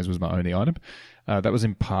Honey Maze was my only item. That was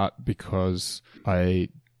in part because I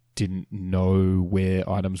didn't know where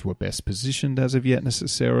items were best positioned as of yet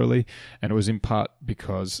necessarily, and it was in part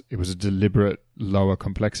because it was a deliberate lower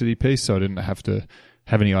complexity piece, so I didn't have to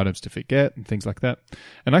have any items to forget and things like that.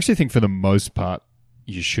 And I actually think for the most part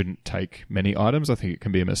you shouldn't take many items. I think it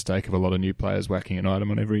can be a mistake of a lot of new players whacking an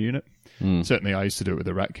item on every unit. Certainly I used to do it with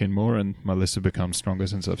the Ratkin more, and my lists have become stronger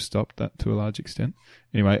since I've stopped that to a large extent.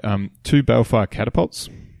 Anyway, 2 Balefire Catapults,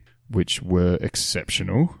 which were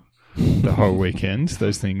exceptional the whole weekend.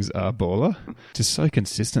 Those things are baller. Just so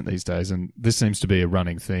consistent these days, and this seems to be a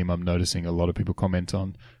running theme. I'm noticing a lot of people comment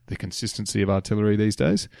on the consistency of artillery these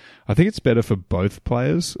days. I think it's better for both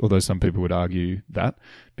players, although some people would argue that,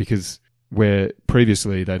 because where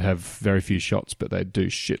previously they'd have very few shots but they'd do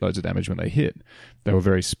shitloads of damage when they hit, they were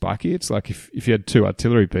very spiky. It's like if you had 2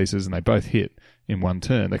 artillery pieces and they both hit in one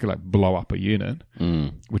turn, they could like blow up a unit,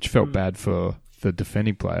 which felt bad for the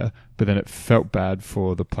defending player, but then it felt bad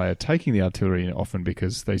for the player taking the artillery often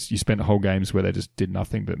because you spent whole games where they just did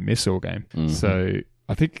nothing but miss all game. So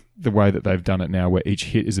I think the way that they've done it now, where each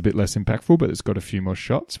hit is a bit less impactful, but it's got a few more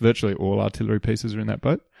shots, virtually all artillery pieces are in that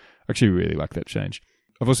boat. I actually really like that change.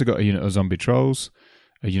 I've also got a unit of zombie trolls,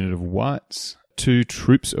 a unit of wights, 2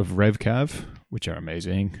 troops of Revcav, which are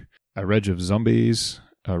amazing, a reg of zombies,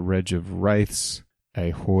 a reg of wraiths,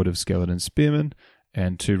 a horde of skeleton spearmen,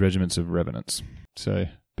 and 2 regiments of revenants. So,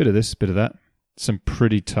 bit of this, bit of that. Some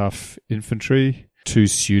pretty tough infantry, 2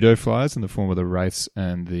 pseudo flyers in the form of the wraiths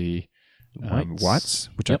and the wights,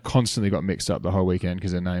 which I constantly got mixed up the whole weekend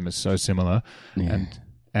because their name is so similar. Yeah.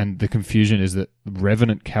 And the confusion is that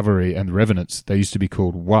Revenant Cavalry and Revenants, they used to be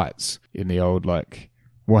called wights in the old,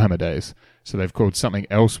 Warhammer days. So they've called something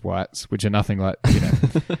else wights, which are nothing like,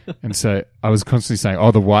 And so I was constantly saying,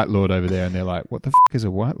 the White Lord over there. And they're like, what the is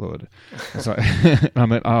a White Lord? It's like, I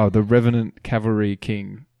meant, the Revenant Cavalry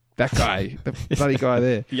King. That guy, the bloody guy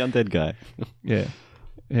there. The undead guy. Yeah.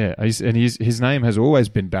 Yeah, and his name has always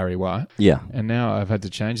been Barry White. Yeah. And now I've had to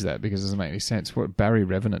change that because it doesn't make any sense. What Barry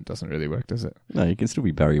Revenant doesn't really work, does it? No, you can still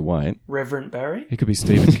be Barry White. Reverend Barry? He could be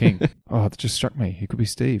Stephen King. That just struck me. He could be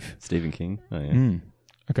Steve. Stephen King. Oh, yeah.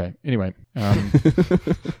 Okay, anyway.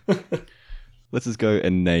 Let's just go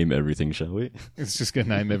and name everything, shall we? Let's just go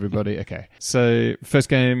name everybody. Okay. So, first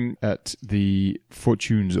game at the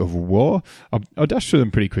Fortunes of War. I'll dash through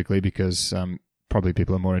them pretty quickly because probably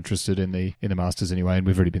people are more interested in the Masters anyway, and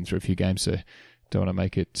we've already been through a few games, so don't want to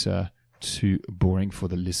make it too boring for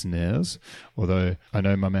the listeners. Although I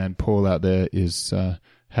know my man Paul out there is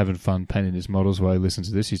having fun painting his models while he listens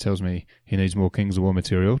to this. He tells me he needs more Kings of War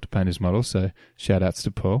material to paint his models, so shout outs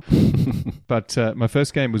to Paul. But my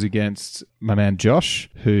first game was against my man Josh,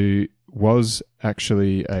 who was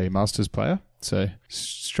actually a Masters player, so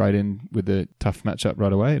straight in with the tough matchup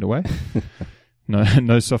right away, in a way.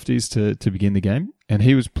 No softies to begin the game. And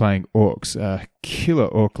he was playing Orcs, a killer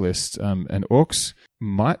Orc list. And Orcs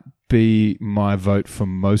might be my vote for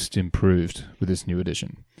most improved with this new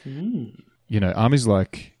edition. Armies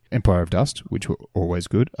like Empire of Dust, which were always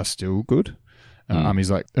good, are still good.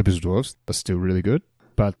 Armies like Abyssal Dwarves are still really good.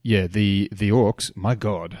 But yeah, the Orcs, my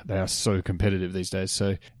God, they are so competitive these days.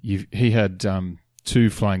 So he had 2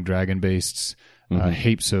 flying dragon beasts,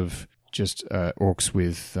 heaps of just orcs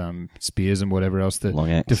with spears and whatever else.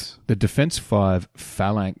 Long axe. The Defense 5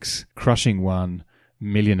 Phalanx Crushing 1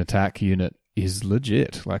 million attack unit is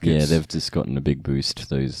legit. They've just gotten a big boost,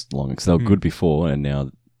 those long axes. They were good before, and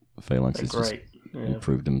now Phalanx has just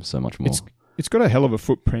improved them so much more. It's got a hell of a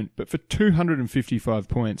footprint, but for 255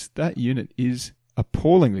 points, that unit is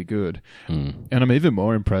appallingly good. And I'm even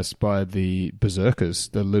more impressed by the Berserkers,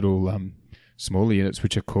 the little smaller units,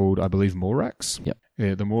 which are called, I believe, Morax. Yep.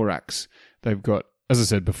 Yeah, the Morax. They've got, as I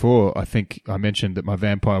said before, I think I mentioned that my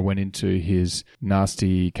vampire went into his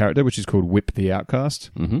nasty character, which is called Whip the Outcast.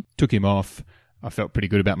 Took him off. I felt pretty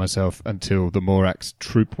good about myself until the Morax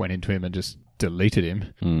troop went into him and just deleted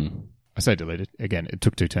him. I say deleted. Again, it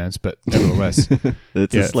took 2 turns, but nevertheless.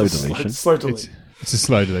 It's a slow deletion. It's slow delete. It's a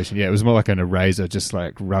slow deletion. Yeah, it was more like an eraser, just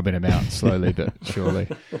rubbing him out slowly but surely.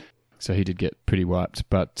 So he did get pretty wiped.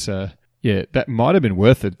 But yeah, that might have been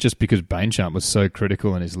worth it just because Banechamp was so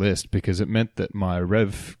critical in his list, because it meant that my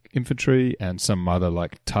Rev infantry and some other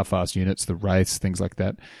tough-ass units, the Wraiths, things like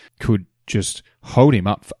that, could just hold him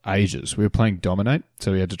up for ages. We were playing Dominate,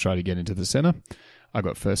 so we had to try to get into the center. I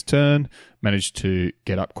got first turn, managed to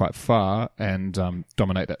get up quite far and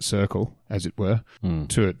dominate that circle, as it were,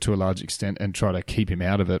 to a large extent, and try to keep him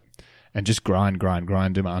out of it and just grind, do my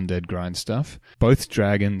undead grind stuff. Both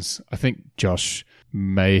dragons, I think Josh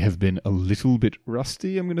may have been a little bit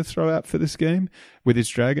rusty, I'm going to throw out for this game, with his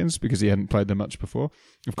dragons, because he hadn't played them much before.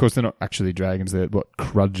 Of course, they're not actually dragons. They're,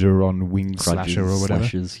 Crudger on Wing Slasher or whatever.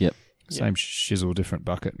 Slashers, yep. Same shizzle, different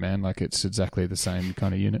bucket, man. It's exactly the same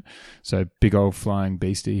kind of unit. So big old flying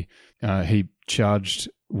beastie. He charged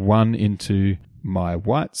 1 into my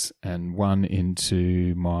wights and 1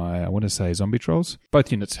 into my, I want to say, zombie trolls.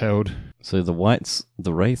 Both units held. So the wights,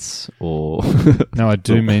 the wraiths, or no, I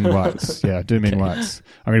do mean wights. Yeah, I do mean wights.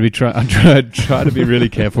 I'm going to be I'm try to be really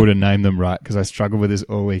careful to name them right, because I struggled with this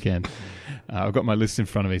all weekend. I've got my list in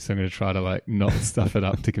front of me, so I'm going to try to not stuff it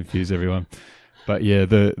up to confuse everyone. But yeah,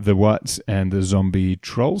 the wights and the zombie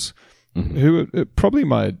trolls, who are probably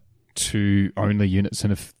my 2 only units.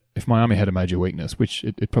 And if my army had a major weakness, which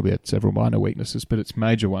it probably had several minor weaknesses, but its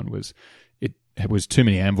major one was it was too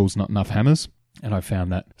many anvils, not enough hammers. And I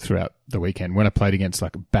found that throughout the weekend. When I played against a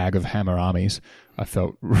bag of hammer armies, I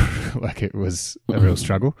felt like it was a real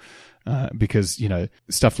struggle. Because,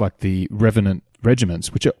 stuff like the Revenant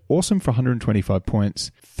regiments, which are awesome for 125 points,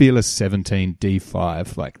 Fearless 17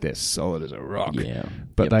 D5, they're solid as a rock. Yeah.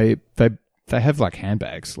 But they have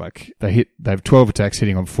handbags. They have 12 attacks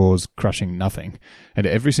hitting on 4s, crushing nothing. And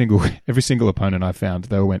every single opponent I found,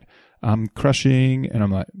 they all went, crushing, and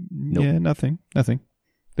I'm like, yeah, nothing.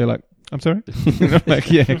 They're like, I'm sorry? I'm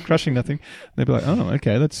like, yeah, crushing nothing. They'd be like, oh,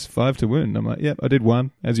 okay, that's 5 to wound. I'm like, yep, I did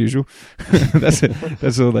 1, as usual. That's it.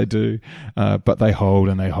 That's all they do. But they hold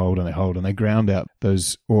and they hold and they hold and they ground out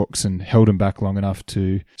those orcs and held them back long enough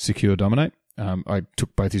to secure dominate. I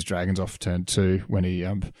took both his dragons off turn 2 when he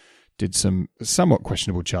did some somewhat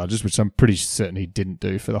questionable charges, which I'm pretty certain he didn't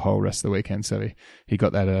do for the whole rest of the weekend. So he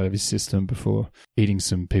got that out of his system before eating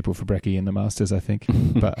some people for brekkie in the Masters, I think.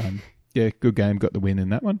 But yeah, good game. Got the win in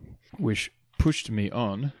that one, which pushed me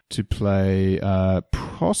on to play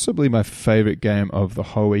possibly my favourite game of the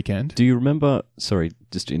whole weekend. Do you remember, sorry,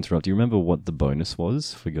 just to interrupt, do you remember what the bonus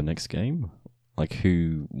was for your next game? Like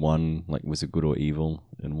who won, like was it good or evil,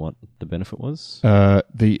 and what the benefit was?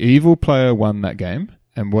 The evil player won that game.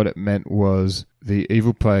 And what it meant was the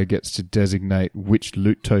evil player gets to designate which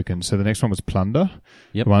loot token. So the next one was plunder,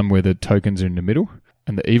 the one where the tokens are in the middle.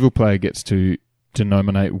 And the evil player gets to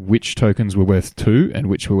denominate which tokens were worth 2 and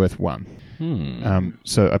which were worth 1.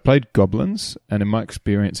 So I played goblins, and in my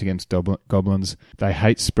experience against goblins, they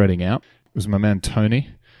hate spreading out. It was my man Tony,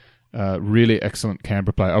 really excellent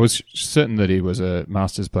Canberra player. I was certain that he was a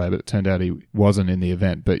Masters player, but it turned out he wasn't in the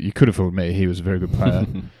event. But you could have fooled me. He was a very good player.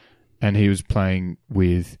 And he was playing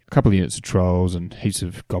with a couple of units of trolls and heaps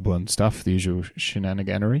of goblin stuff, the usual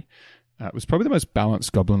shenaniganery. It was probably the most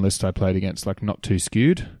balanced goblin list I played against, like not too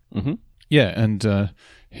skewed. Mm-hmm. Yeah, and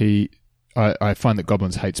I find that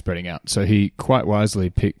goblins hate spreading out. So he quite wisely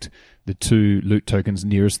picked the 2 loot tokens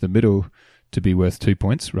nearest the middle to be worth 2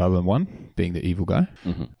 points rather than 1, being the evil guy.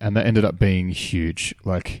 Mm-hmm. And that ended up being huge.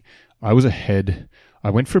 Like, I was ahead. I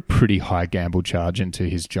went for a pretty high gamble charge into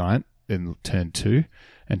his giant in turn 2.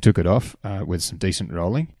 And took it off with some decent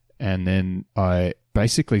rolling. And then I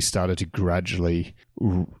basically started to gradually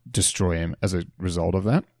destroy him as a result of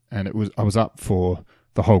that. And I was up for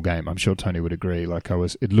the whole game. I'm sure Tony would agree. Like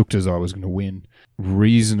it looked as though I was going to win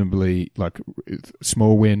reasonably. Like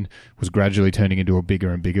small win was gradually turning into a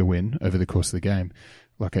bigger and bigger win over the course of the game,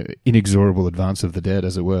 like an inexorable advance of the dead,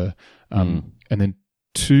 as it were. And then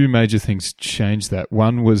 2 major things changed that.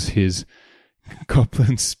 One was his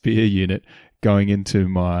Goblin Spear unit going into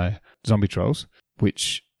my zombie trolls,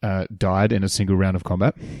 which died in a single round of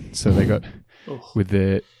combat. So they got, with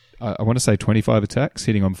their, I want to say 25 attacks,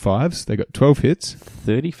 hitting on 5s. They got 12 hits.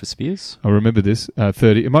 30 for spears? I remember this.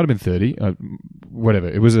 30. It might have been 30. Whatever.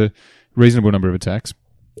 It was a reasonable number of attacks,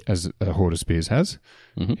 as a horde of spears has.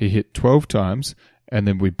 Mm-hmm. He hit 12 times, and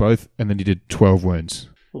then he did 12 wounds.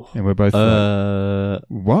 And we're both like,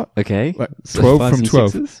 what? Okay. Like So 12 5s from and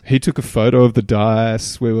 12. 6s? He took a photo of the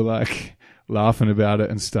dice. We were like laughing about it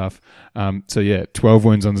and stuff. So yeah, 12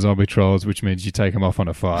 wounds on the zombie trolls, which means you take them off on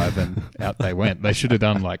a 5 and out they went. They should have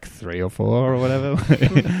done like 3 or 4 or whatever.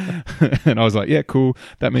 And I was like, yeah, cool.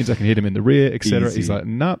 That means I can hit him in the rear, etc. Easy. He's like,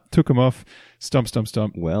 nah, took him off. Stomp, stomp,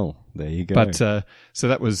 stomp. Well, there you go. But so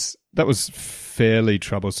that was fairly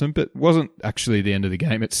troublesome, but wasn't actually the end of the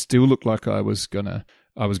game. It still looked like I was gonna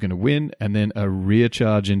win, and then a rear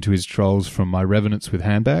charge into his trolls from my revenants with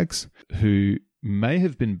handbags, who may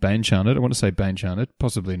have been Bane-Charned. I want to say Bane-Charned,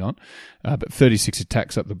 possibly not. But 36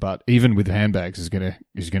 attacks up the butt, even with handbags, is gonna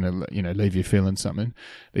leave you feeling something.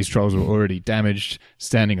 These trolls were already damaged,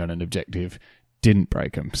 standing on an objective, didn't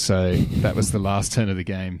break them. So that was the last turn of the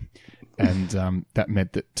game. And that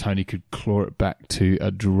meant that Tony could claw it back to a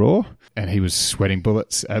draw, and he was sweating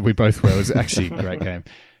bullets. We both were. It was actually a great game.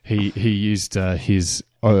 He used his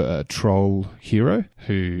troll hero,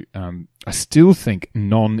 who I still think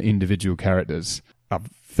non-individual characters are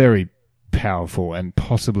very powerful and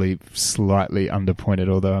possibly slightly underpointed,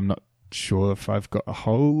 although I'm not sure if I've got a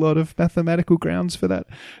whole lot of mathematical grounds for that.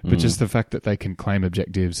 But just the fact that they can claim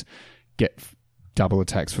objectives, get double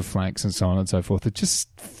attacks for flanks and so on and so forth, it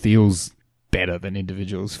just feels better than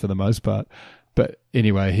individuals for the most part. But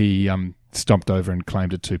anyway, he stomped over and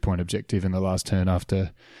claimed a 2-point objective in the last turn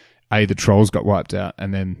after the trolls got wiped out,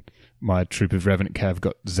 and then my troop of Revenant Cav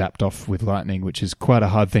got zapped off with lightning, which is quite a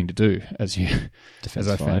hard thing to do, as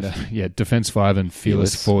I found out. Yeah, Defense 5 and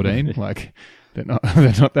Fearless 14. Like they're not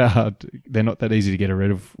that hard. They're not that easy to get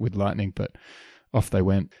rid of with lightning, but off they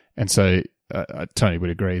went. And so Tony would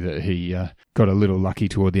agree that he got a little lucky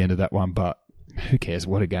toward the end of that one, but who cares?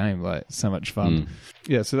 What a game. Like, so much fun.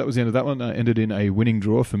 Yeah, so that was the end of that one. Ended in a winning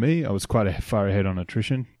draw for me. I was quite far ahead on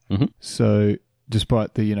attrition. Mm-hmm. So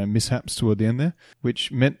despite the mishaps toward the end there,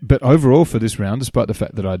 which meant, but overall for this round, despite the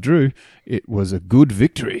fact that I drew, it was a good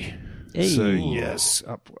victory. Hey. So yes,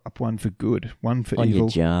 up one for good, one for on evil, your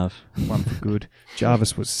Jarv. one for good.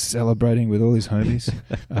 Jarvis was celebrating with all his homies,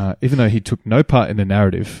 even though he took no part in the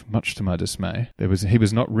narrative, much to my dismay. He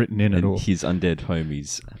was not written in at all. His undead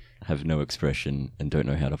homies have no expression and don't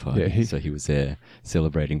know how to party. So he was there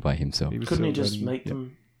celebrating by himself. Couldn't he just make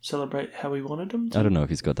them celebrate how he wanted them to? I don't know if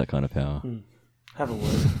he's got that kind of power. Have a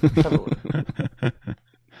word.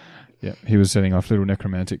 Yeah, he was setting off little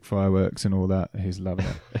necromantic fireworks and all that. He's loving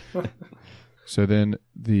it. So then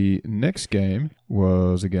the next game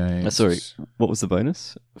was a game... sorry, what was the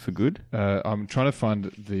bonus for good? I'm trying to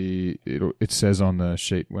find it says on the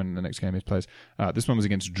sheet when the next game is played. This one was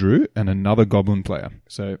against Drew and another goblin player.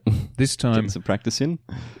 So this time... Getting some practice in?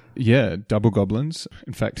 Yeah, double goblins.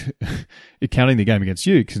 In fact, counting the game against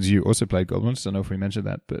you, because you also played goblins. I don't know if we mentioned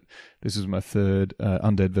that, but this is my third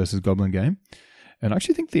undead versus goblin game. And I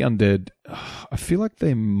actually think the undead, I feel like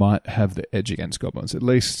they might have the edge against goblins. At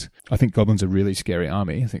least, I think goblins are a really scary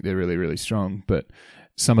army. I think they're really, really strong. But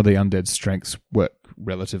some of the undead strengths work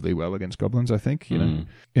relatively well against goblins, I think. You know.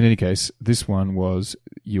 In any case, this one was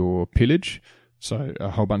your pillage. So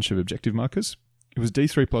a whole bunch of objective markers. It was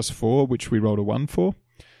D3 plus 4, which we rolled a 1 for.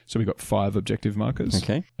 So we got 5 objective markers.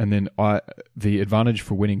 Okay. And then the advantage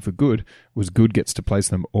for winning for good was good gets to place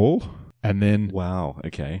them all. And then... Wow,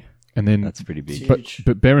 okay. And then that's pretty big.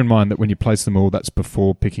 But bear in mind that when you place them all, that's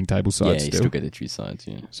before picking table sides. Yeah, you still get to choose sides,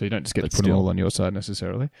 yeah. So you don't just get to put them all on your side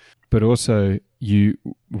necessarily. But also, you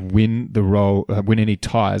win win any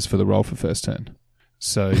ties for the roll for first turn.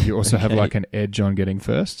 So you also have like an edge on getting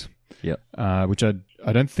first. Yep. Which I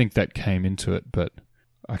don't think that came into it, but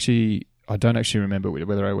actually... I don't actually remember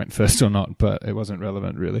whether I went first or not, but it wasn't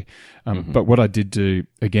relevant really. But what I did do,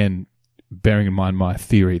 again, bearing in mind my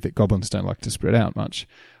theory that goblins don't like to spread out much,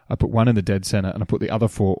 I put 1 in the dead center and I put the other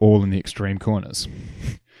 4 all in the extreme corners.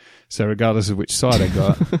 So regardless of which side I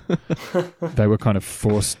got, they were kind of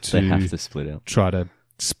forced to, they have to split out. Try to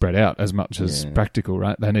spread out as much as practical,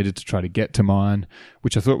 right? They needed to try to get to mine,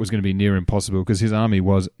 which I thought was going to be near impossible because his army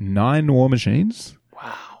was 9 war machines.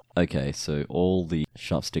 Wow. Okay, so all the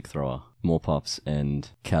sharp stick thrower, Morpups, and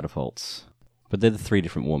catapults. But they're the 3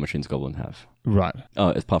 different war machines Goblin have. Right. Oh,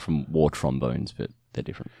 apart from war trombones, but they're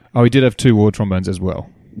different. Oh, he did have 2 war trombones as well.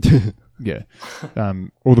 Yeah.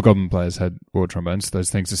 All the Goblin players had war trombones. Those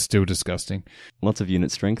things are still disgusting. Lots of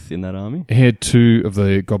unit strength in that army. He had 2 of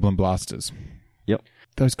the Goblin blasters. Yep.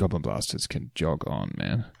 Those Goblin blasters can jog on,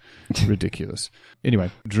 man. Ridiculous.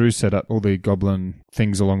 Anyway, Drew set up all the Goblin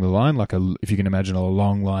things along the line, like if you can imagine a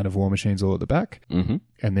long line of war machines all at the back. Mm-hmm.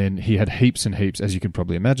 And then he had heaps and heaps, as you can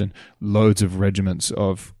probably imagine, loads of regiments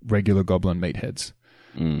of regular Goblin meatheads.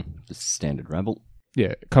 Just standard rabble.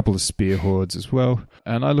 Yeah, a couple of spear hordes as well.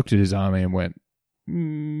 And I looked at his army and went,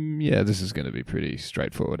 yeah, this is going to be pretty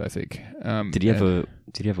straightforward, I think. Did he have a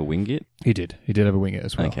Wingit? He did. He did have a Wingit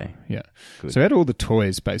as well. Okay. Yeah. Good. So he had all the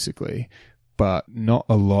toys, basically, but not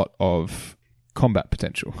a lot of combat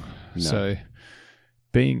potential. No. So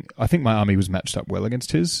I think my army was matched up well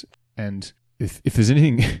against his. And if there's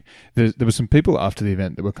anything, there were some people after the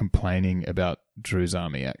event that were complaining about Drew's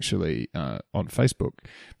army actually on Facebook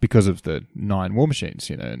because of the 9 war machines,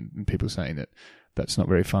 you know, and people saying that that's not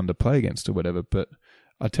very fun to play against or whatever. But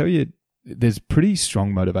I tell you, there's pretty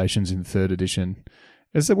strong motivations in 3rd edition,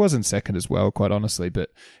 as there was in 2nd as well, quite honestly,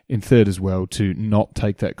 but in 3rd as well, to not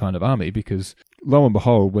take that kind of army because, lo and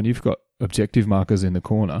behold, when you've got objective markers in the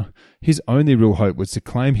corner, his only real hope was to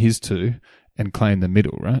claim his 2 and claim the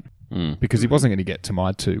middle, right? Because he wasn't going to get to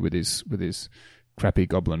my 2 with his crappy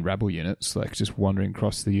Goblin rabble units, like just wandering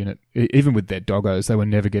across the unit. Even with their doggos, they were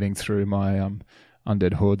never getting through my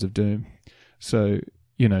undead hordes of doom. So,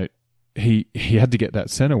 you know, he had to get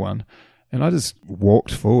that center one, and I just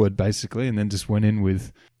walked forward basically, and then just went in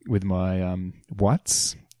with my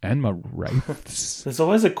whites and my wraiths. There's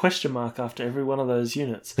always a question mark after every one of those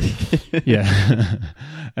units. Yeah,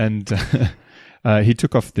 and he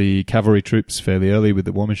took off the cavalry troops fairly early with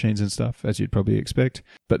the war machines and stuff, as you'd probably expect.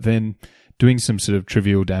 But then doing some sort of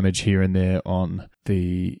trivial damage here and there on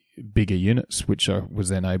the bigger units, which I was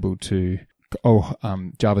then able to.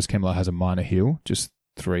 Jarvis Kemmler has a minor heal, just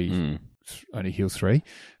 3, only heal 3.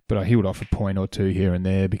 But I healed off a point or 2 here and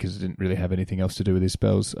there because I didn't really have anything else to do with his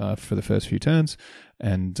spells for the first few turns.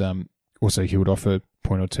 And also healed off a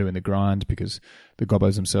point or 2 in the grind because the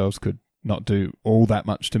Gobbos themselves could not do all that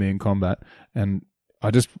much to me in combat. And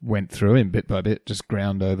I just went through him bit by bit, just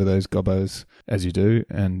ground over those Gobbos as you do,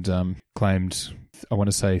 and claimed, I want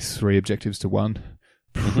to say, 3 objectives to 1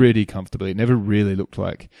 pretty comfortably. It never really looked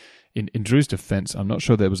like... In Drew's defense, I'm not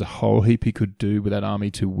sure there was a whole heap he could do with that army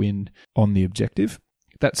to win on the objective.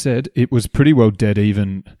 That said, it was pretty well dead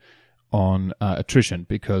even on attrition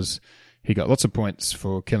because he got lots of points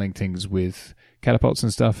for killing things with catapults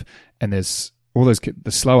and stuff, and there's all those the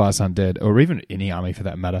slow ass undead, or even any army for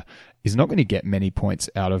that matter, is not going to get many points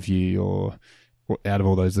out of you or out of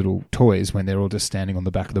all those little toys when they're all just standing on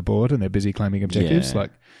the back of the board and they're busy claiming objectives. Yeah.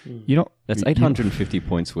 Like, you're not... That's 850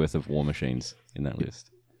 points worth of war machines in that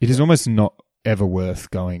list. It is almost not ever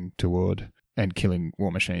worth going toward and killing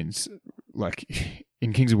war machines. Like,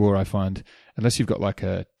 in Kings of War, I find, unless you've got like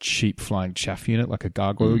a cheap flying chaff unit, like a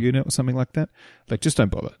gargoyle unit or something like that, like, just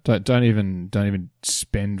don't bother. Don't even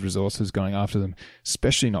spend resources going after them,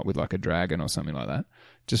 especially not with like a dragon or something like that.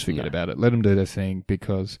 Just forget about it. Let them do their thing,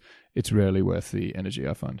 because it's rarely worth the energy,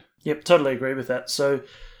 I find. Yep, totally agree with that. So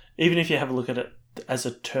even if you have a look at it as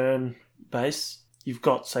a turn base, you've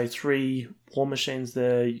got, say, 3 war machines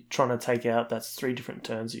there you're trying to take out. That's 3 different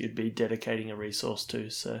turns that you'd be dedicating a resource to.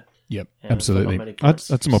 So yep, absolutely. I had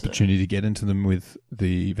some opportunity to get into them with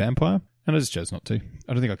the vampire, and I just chose not to.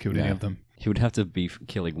 I don't think I killed any of them. He would have to be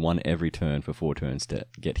killing one every turn for 4 turns to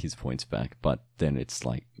get his points back, but then it's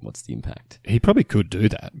like, what's the impact? He probably could do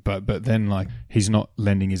that, but then like he's not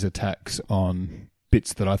lending his attacks on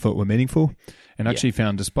bits that I thought were meaningful, and actually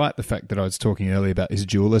found, despite the fact that I was talking earlier about his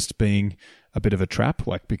duelist being a bit of a trap,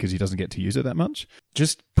 like because he doesn't get to use it that much,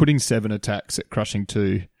 just putting 7 attacks at crushing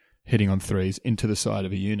 2, hitting on 3s into the side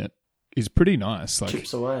of a unit is pretty nice. Like,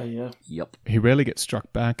 chips away, yeah. Yep. He rarely gets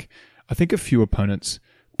struck back. I think a few opponents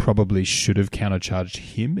probably should have countercharged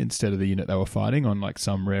him instead of the unit they were fighting on like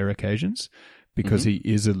some rare occasions, because he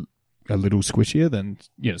is a little squishier than,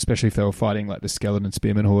 especially if they were fighting like the skeleton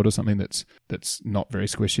spearman horde or something that's not very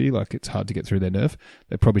squishy, like it's hard to get through their nerve.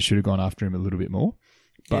 They probably should have gone after him a little bit more.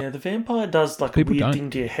 But yeah, the vampire does like a weird thing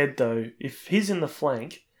to your head though. If he's in the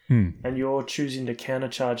flank and you're choosing to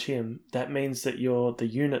countercharge him, that means that you're the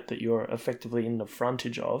unit that you're effectively in the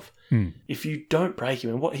frontage of. If you don't break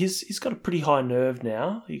him, and he's got a pretty high nerve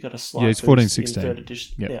now. You got a slight he's 14-16 in 3rd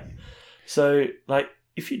edition. Yep. Yeah. So like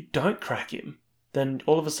if you don't crack him, then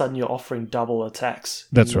all of a sudden you're offering double attacks.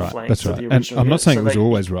 That's right. That's right. And I'm not saying it was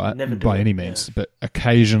always right by any means, but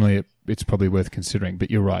occasionally it's probably worth considering.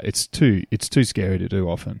 But you're right. It's too scary to do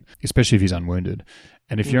often, especially if he's unwounded.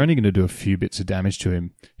 And if you're only going to do a few bits of damage to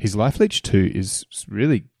him, his Life Leech 2 is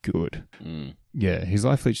really good. Yeah, his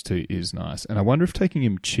Life Leech 2 is nice. And I wonder if taking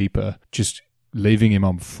him cheaper, just leaving him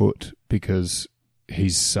on foot because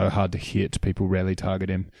he's so hard to hit, people rarely target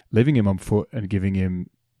him, leaving him on foot and giving him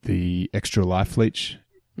the extra Life Leech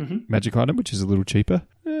magic item, which is a little cheaper,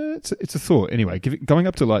 it's a thought. Anyway, going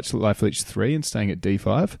up to Life Leech 3 and staying at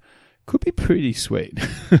D5 could be pretty sweet.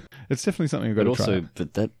 It's definitely something I've got to try.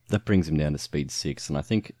 But that brings him down to speed 6, and I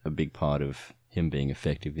think a big part of him being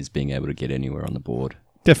effective is being able to get anywhere on the board.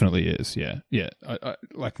 Definitely is, yeah. I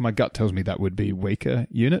like, my gut tells me that would be a weaker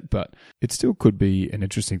unit, but it still could be an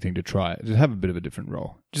interesting thing to try. To have a bit of a different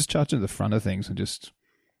role. Just charge to the front of things and just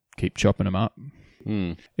keep chopping them up.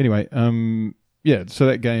 Anyway, so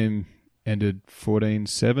that game ended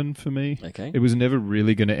 14-7 for me. Okay. It was never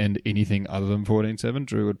really going to end anything other than 14-7.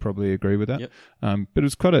 Drew would probably agree with that. Yep. But it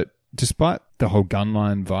was despite the whole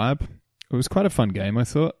gunline vibe, it was quite a fun game, I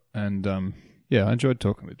thought. And I enjoyed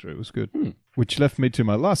talking with Drew. It was good. Which left me to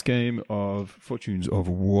my last game of Fortunes of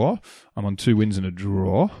War. I'm on 2 wins and a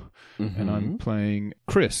draw. And I'm playing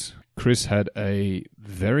Chris. Chris had a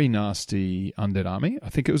very nasty undead army. I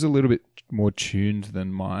think it was a little bit more tuned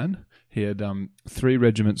than mine. He had 3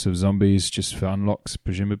 regiments of zombies just for unlocks,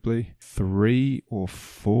 presumably. 3 or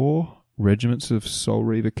 4 regiments of Soul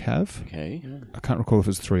Reaver Cav. Okay. I can't recall if it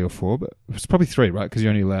was 3 or 4, but it was probably 3, right? Because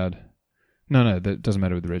you're only allowed... No, that doesn't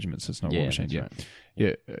matter with the regiments. It's not War Machine. Yeah. Right.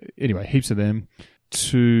 Yeah. Anyway, heaps of them.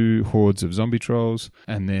 2 hordes of zombie trolls,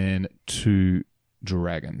 and then 2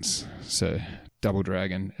 dragons. So double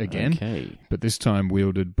dragon again. Okay. But this time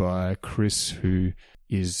wielded by Chris, who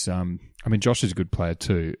is... Josh is a good player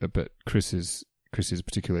too, but Chris is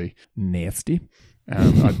particularly nasty.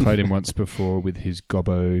 I'd played him once before with his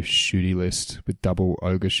Gobbo shooty list with double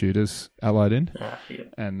ogre shooters allied in,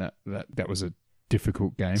 and that was a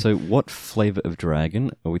difficult game. So what flavour of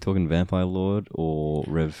dragon? Are we talking Vampire Lord or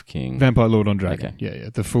Rev King? Vampire Lord on dragon. Okay. Yeah.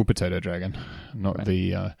 The full potato dragon, not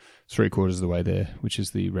the 3/4 of the way there, which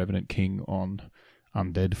is the Revenant King on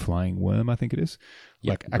Undead Flying Worm, I think it is.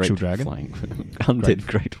 Like actual dragon. Undead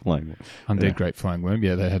Great Flying Worm. Undead Great Flying Worm.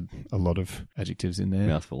 Yeah, they had a lot of adjectives in there.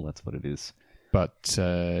 Mouthful, that's what it is. But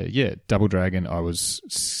double dragon, I was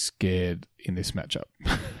scared in this matchup.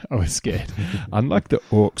 I was scared. Unlike the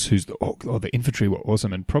orcs, the infantry were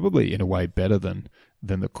awesome and probably in a way better than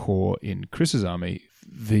the core in Chris's army,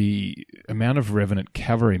 the amount of Revenant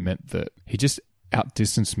cavalry meant that he just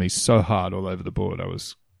outdistanced me so hard all over the board. I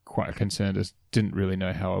was quite concerned. I didn't really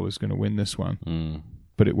know how I was going to win this one.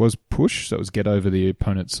 But it was push, so it was get over the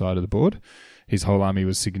opponent's side of the board. His whole army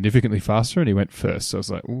was significantly faster, and he went first. So I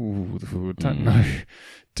was like, ooh, don't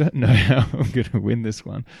know how I'm going to win this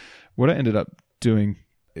one. What I ended up doing...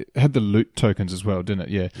 It had the loot tokens as well, didn't it?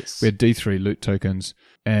 Yeah. Yes. We had D3 loot tokens,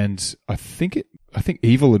 and I think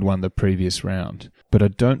Evil had won the previous round, but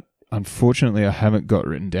unfortunately, I haven't got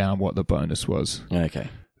written down what the bonus was. Okay.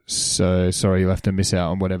 So, sorry, you'll have to miss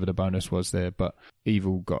out on whatever the bonus was there, but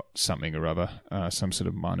Evil got something or other, some sort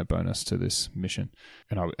of minor bonus to this mission.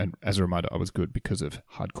 And as a reminder, I was good because of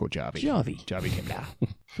Hardcore Jarvie. Jarvie came down.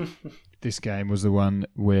 This game was the one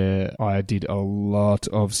where I did a lot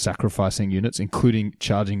of sacrificing units, including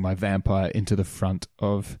charging my vampire into the front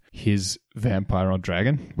of his vampire on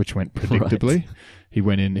dragon, which went predictably. Right. He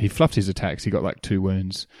went in, he fluffed his attacks, he got like 2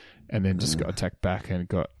 wounds, and then just got attacked back and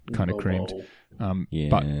got kind of creamed.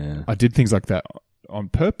 But I did things like that on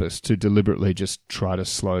purpose to deliberately just try to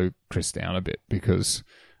slow Chris down a bit, because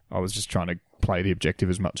I was just trying to play the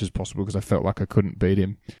objective as much as possible because I felt like I couldn't beat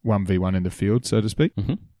him 1v1 in the field, so to speak.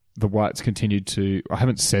 Mm-hmm. The Whites continued to... I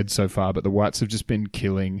haven't said so far, but the Whites have just been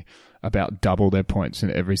killing about double their points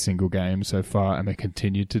in every single game so far, and they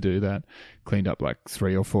continued to do that. Cleaned up like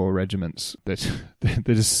 3 or 4 regiments. They're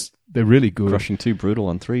really good. Crushing 2 brutal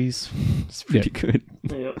on 3s. It's pretty good.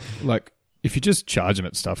 Yeah. Like, if you just charge them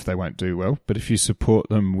at stuff, they won't do well. But if you support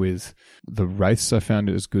them with the Wraiths, I found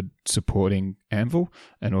it as good supporting Anvil,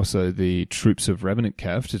 and also the troops of Revenant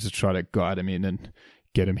Cav to try to guide them in and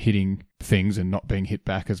get them hitting things and not being hit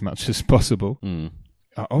back as much as possible.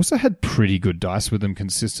 I also had pretty good dice with them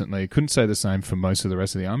consistently. Couldn't say the same for most of the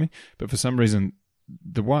rest of the army, but for some reason,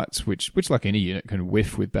 the Whites, which like any unit can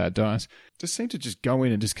whiff with bad dice, just seem to just go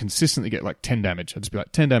in and just consistently get like 10 damage. I'd just be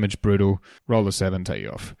like, 10 damage brutal, roll a 7, take you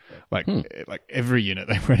off. Like every unit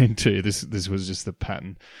they went into, this was just the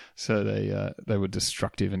pattern. So they were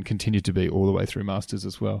destructive and continued to be all the way through Masters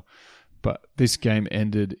as well. But this game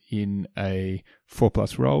ended in a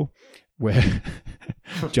 4+ roll where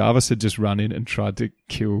Jarvis had just run in and tried to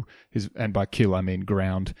kill his, and by kill I mean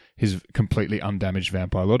ground, his completely undamaged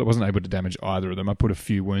Vampire Lord. I wasn't able to damage either of them. I put a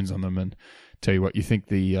few wounds on them, and tell you what, you think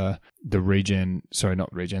the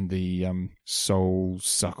Soul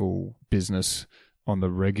Suckle business on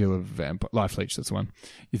the regular vampire Life Leech, that's the one.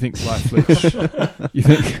 You think Life Leech? you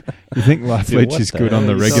think Life Leech is good on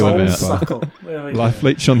the regular vampire? Life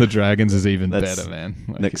Leech on the dragons is even better, man.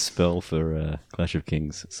 Like, next spell for Clash of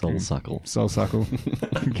Kings, Soul Suckle. Soul Suckle.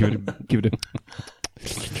 give it a.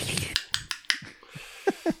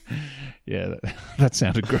 Yeah, that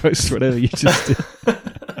sounded gross. Whatever you just did.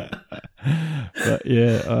 But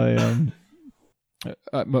yeah,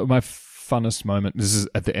 my funnest moment, this is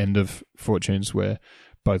at the end of Fortunes, where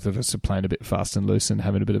both of us are playing a bit fast and loose and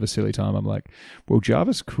having a bit of a silly time. I'm like, well,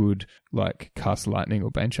 Jarvis could like cast lightning or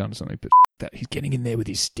Baneshine or something, but that he's getting in there with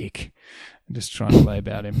his stick and just trying to lay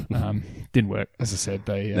about him. Didn't work. As I said,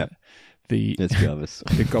 that's Jarvis.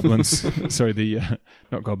 The goblins,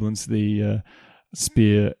 not goblins, the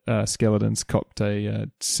spear skeletons copped they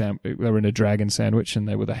were in a dragon sandwich and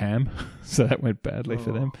they were the ham, so that went badly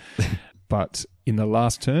for them. But in the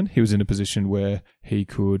last turn, he was in a position where he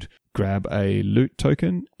could grab a loot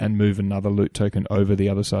token and move another loot token over the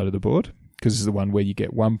other side of the board, because this is the one where you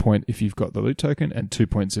get 1 point if you've got the loot token and 2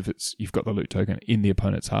 points if you've got the loot token in the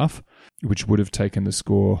opponent's half, which would have taken the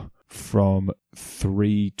score from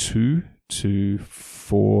 3-2 to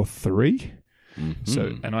 4-3. Mm-hmm.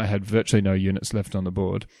 So, and I had virtually no units left on the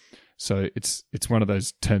board. So it's one of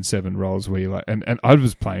those turn 7 rolls where you're like, and I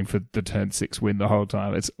was playing for the turn 6 win the whole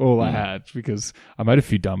time. It's all I had, because I made a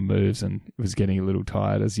few dumb moves and was getting a little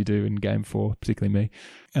tired, as you do in game 4, particularly me.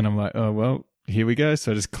 And I'm like, oh, well, here we go.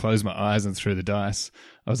 So I just closed my eyes and threw the dice.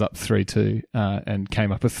 I was up 3-2 and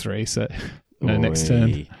came up a 3. So next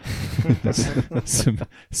turn. That's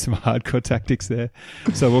some hardcore tactics there.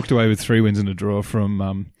 So I walked away with 3 wins and a draw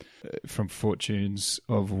from Fortunes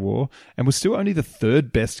of War, and was still only the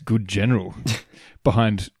 3rd best good general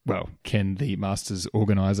behind, well, Ken, the Masters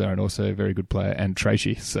organizer and also a very good player, and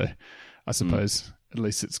Tracy. So I suppose at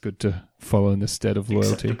least it's good to follow in the stead of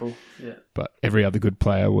loyalty. Yeah. But every other good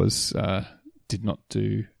player was did not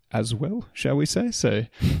do as well, shall we say. So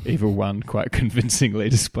Evil won quite convincingly,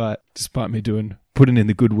 despite me putting in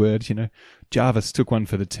the good word. You know, Jarvis took one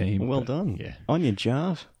for the team. Well done. Yeah. On your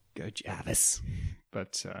Jarv. Go Jarvis.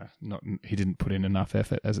 But he didn't put in enough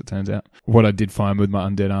effort, as it turns out. What I did find with my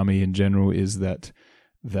Undead army in general is that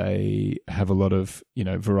they have a lot of,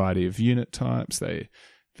 variety of unit types. They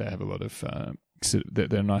have a lot of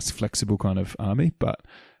they're a nice flexible kind of army, but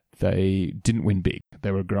they didn't win big.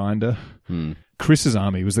 They were a grinder. Chris's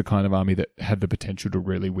army was the kind of army that had the potential to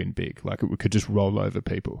really win big. Like, it could just roll over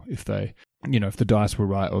people if they, if the dice were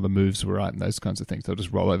right or the moves were right and those kinds of things. They'll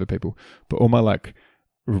just roll over people. But all my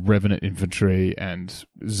Revenant infantry and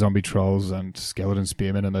zombie trolls and skeleton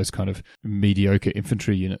spearmen and those kind of mediocre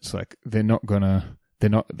infantry units, like they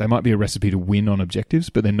might be a recipe to win on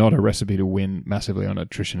objectives, but they're not a recipe to win massively on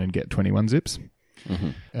attrition and get 21 zips. Mm-hmm.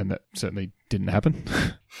 And that certainly didn't happen.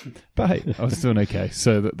 But hey, I was doing okay.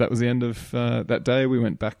 So that was the end of that day. We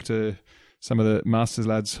went back to some of the Masters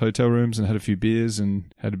lads' hotel rooms and had a few beers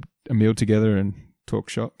and had a meal together and talk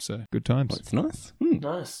shop. So good times. Oh, it's nice.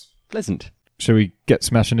 Nice. Pleasant. Shall we get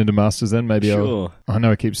smashing into Masters then? Maybe sure. I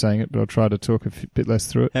know I keep saying it, but I'll try to talk a bit less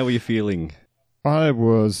through it. How were you feeling? I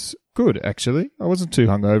was good, actually. I wasn't too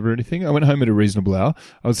hungover or anything. I went home at a reasonable hour.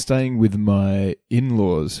 I was staying with my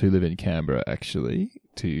in-laws who live in Canberra, actually,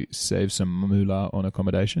 to save some moolah on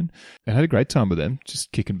accommodation. And had a great time with them,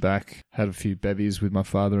 just kicking back. Had a few bevies with my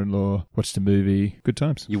father-in-law, watched a movie. Good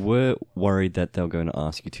times. You were worried that they were going to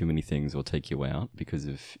ask you too many things or take you out because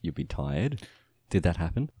you'd be tired. Did that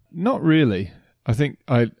happen? Not really. I think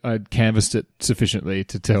I'd canvassed it sufficiently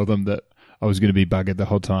to tell them that I was going to be buggered the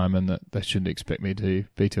whole time and that they shouldn't expect me to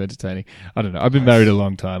be too entertaining. I don't know. I've been married a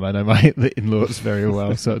long time. I know my in-laws very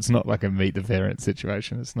well, so it's not like a meet the parents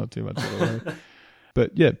situation. It's not too much of a worry.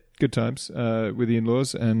 But yeah, good times with the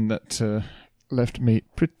in-laws, and that left me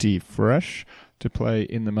pretty fresh to play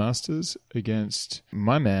in the Masters against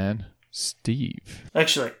my man, Steve.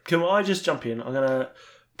 Actually, can I just jump in? I'm going to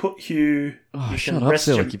put Hugh... Oh, shut up,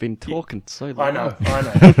 Silk. You've been talking so long. I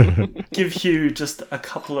know. Give Hugh just a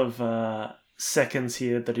couple of seconds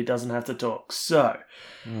here that he doesn't have to talk. So...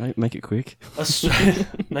 All right, make it quick.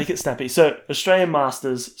 Make it snappy. So, Australian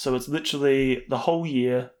Masters, so it's literally the whole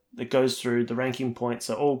year that goes through. The ranking points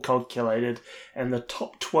are all calculated, and the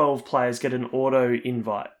top 12 players get an auto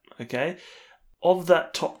invite, okay? Of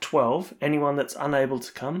that top 12, anyone that's unable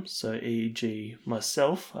to come, so e.g.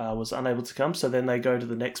 myself, was unable to come, so then they go to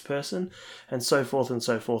the next person, and so forth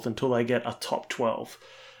until they get a top 12.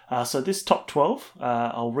 So this top 12,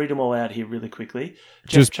 I'll read them all out here really quickly.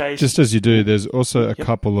 Just as you do, there's also a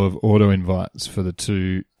couple of auto-invites for the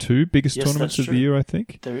two biggest tournaments of the year, I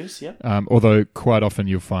think. There is, yep. Although quite often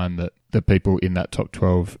you'll find that the people in that top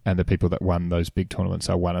 12 and the people that won those big tournaments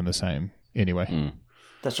are one and the same anyway. Mm.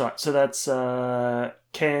 That's right. So that's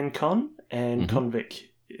CanCon and Convic,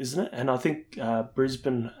 isn't it? And I think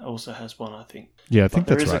Brisbane also has one, I think. Yeah, I think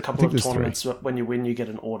that's right. There is a couple of tournaments when you win, you get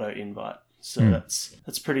an auto invite. So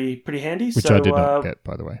that's pretty handy. Which I did not get,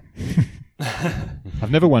 by the way.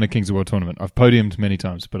 I've never won a Kings of War tournament. I've podiumed many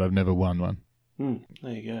times, but I've never won one.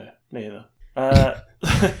 There you go. Neither.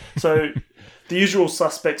 So the usual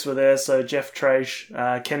suspects were there. So Jeff Traish,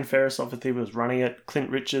 Ken Ferris obviously was running it, Clint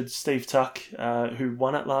Richards, Steve Tuck, who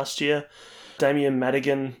won it last year, Damien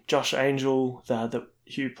Madigan, Josh Angel, that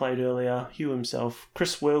Hugh played earlier, Hugh himself,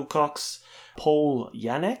 Chris Wilcox, Paul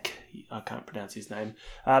Yanek, I can't pronounce his name,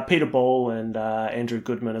 Peter Ball and Andrew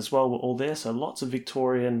Goodman as well were all there. So lots of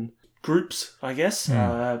Victorian groups, I guess,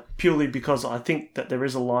 purely because I think that there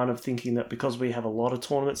is a line of thinking that because we have a lot of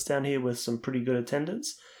tournaments down here with some pretty good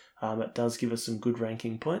attendance, it does give us some good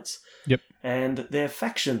ranking points. Yep. And their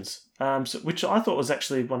factions, which I thought was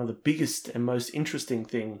actually one of the biggest and most interesting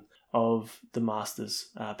thing of the Masters,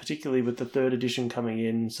 particularly with the 3rd edition coming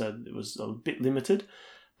in, so it was a bit limited.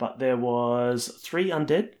 But there was 3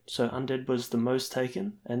 undead, so undead was the most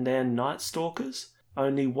taken, and then Night Stalkers,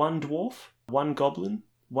 only 1 dwarf, 1 goblin,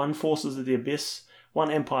 1 Forces of the Abyss, 1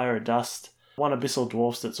 Empire of Dust, 1 Abyssal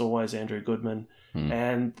Dwarfs, that's always Andrew Goodman,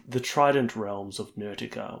 and the Trident Realms of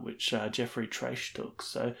Nertica, which Jeffrey Traish took.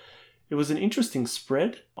 So it was an interesting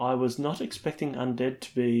spread. I was not expecting undead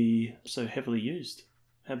to be so heavily used.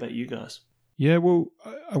 How about you guys? Yeah, well,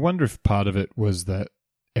 I wonder if part of it was that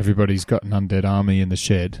everybody's got an undead army in the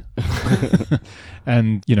shed.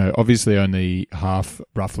 And, obviously only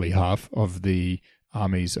roughly half of the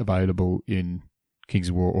armies available in Kings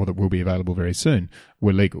of War, or that will be available very soon,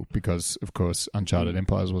 were legal because, of course, Uncharted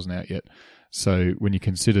Empires wasn't out yet. So when you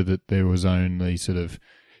consider that there was only sort of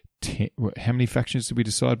 10, how many factions did we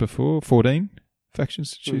decide before? 14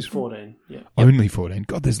 factions to choose from? 14, yeah. Only 14.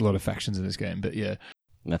 God, there's a lot of factions in this game, but yeah.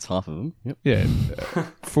 That's half of them. Yep. Yeah,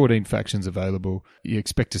 14 factions available. You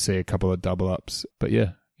expect to see a couple of double ups, but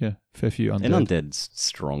yeah, fair few undead. And undead's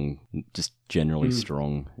strong, just generally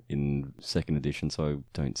strong in 2nd edition, so I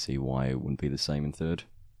don't see why it wouldn't be the same in 3rd.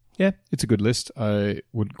 Yeah, it's a good list. I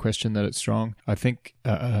wouldn't question that it's strong. I think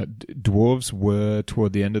dwarves were,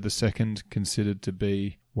 toward the end of the 2nd, considered to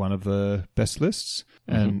be one of the best lists,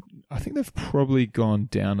 and I think they've probably gone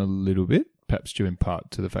down a little bit. Perhaps due in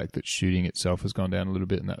part to the fact that shooting itself has gone down a little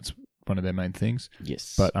bit, and that's one of their main things.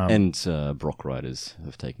 Yes, but and Brock Riders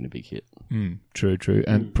have taken a big hit. True,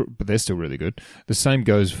 and but they're still really good. The same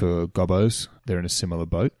goes for Gobos. They're in a similar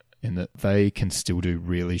boat. in that they can still do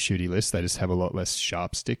really shooty lists. They just have a lot less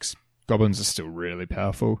sharp sticks. Goblins are still really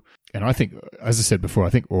powerful. And I think, as I said before, I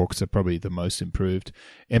think Orcs are probably the most improved.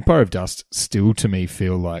 Empire of Dust still, to me,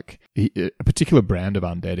 feel like a particular brand of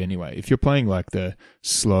undead anyway. If you're playing like the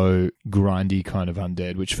slow, grindy kind of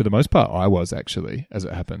undead, which for the most part I was actually, as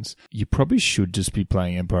it happens, you probably should just be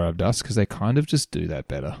playing Empire of Dust because they kind of just do that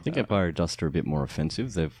better. I think Empire of Dust are a bit more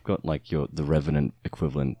offensive. They've got like the Revenant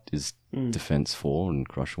equivalent is Defense 4 and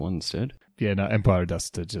Crush 1 instead. Yeah, no, Empire of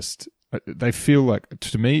Dust are just... They feel like,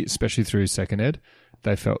 to me, especially through second ed,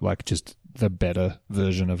 they felt like just the better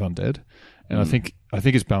version of undead. And I think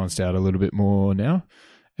it's balanced out a little bit more now.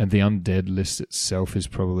 And the undead list itself is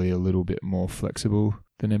probably a little bit more flexible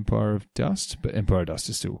than Empire of Dust, but Empire of Dust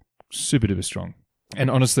is still super duper strong. And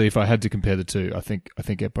honestly, if I had to compare the two, I think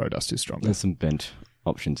Empire of Dust is stronger. There's some bent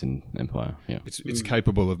options in Empire. Yeah, it's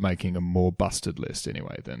capable of making a more busted list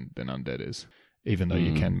anyway than undead is, even though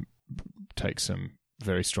you can take some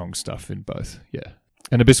very strong stuff in both. Yeah.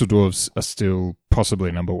 And Abyssal Dwarves are still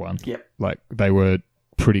possibly number one. Yep. Like, they were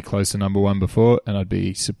pretty close to number one before, and I'd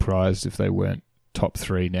be surprised if they weren't top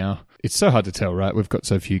 3 now. It's so hard to tell, right? We've got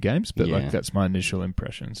so few games, but like that's my initial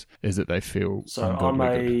impressions, is that they feel so. I'm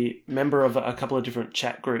a member of a couple of different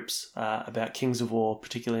chat groups about Kings of War,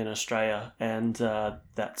 particularly in Australia, and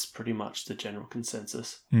that's pretty much the general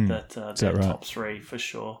consensus that they're right? Top 3 for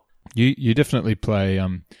sure. You definitely play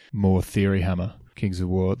more Theory Hammer Kings of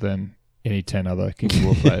War than any 10 other Kings of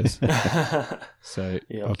War players. So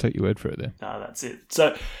I'll take your word for it then. No, that's it.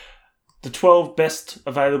 So the 12 best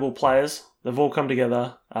available players, they've all come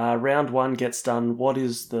together. Round 1 gets done. What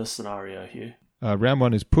is the scenario here? Round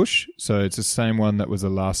 1 is push. So it's the same one that was the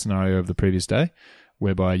last scenario of the previous day,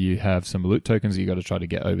 whereby you have some loot tokens that you got to try to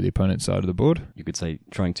get over the opponent's side of the board. You could say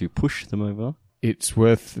trying to push them over. It's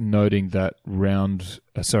worth noting that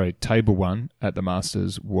table 1 at the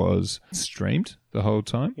Masters was streamed the whole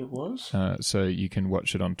time. It was? So you can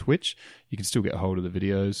watch it on Twitch. You can still get hold of the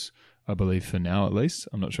videos, I believe, for now at least.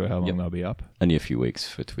 I'm not sure how long they'll be up. Only a few weeks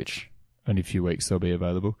for Twitch. Only a few weeks they'll be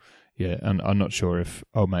available. Yeah, and I'm not sure if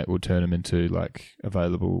Old Mate will turn them into like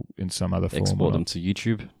available in some other form. Export them to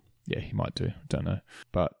YouTube? Yeah, he might do. Don't know.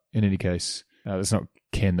 But in any case, it's not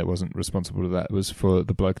Ken that wasn't responsible to that. It was for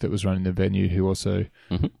the bloke that was running the venue who also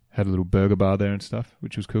had a little burger bar there and stuff,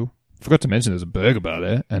 which was cool. Forgot to mention there's a burger bar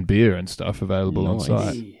there and beer and stuff available on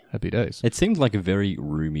site. Happy days. It seemed like a very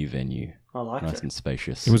roomy venue. I liked it. Nice and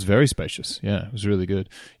spacious. It was very spacious. Yeah, it was really good.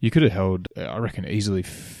 You could have held, I reckon, easily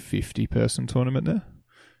 50-person tournament there.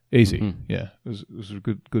 Easy. Yeah, it was a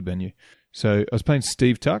good venue. So I was playing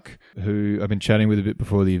Steve Tuck, who I've been chatting with a bit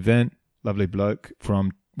before the event. Lovely bloke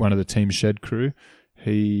from one of the Team Shed crew.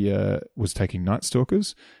 He was taking Night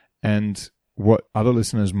Stalkers, and what other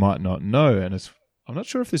listeners might not know, and I'm not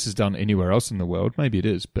sure if this is done anywhere else in the world, maybe it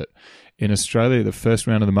is, but in Australia, the first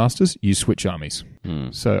round of the Masters, you switch armies.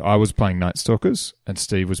 So I was playing Night Stalkers, and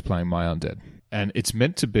Steve was playing my Undead. And it's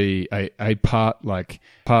meant to be a part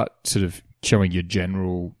sort of showing your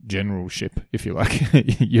generalship, if you like,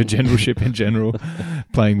 your generalship in general,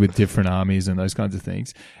 playing with different armies and those kinds of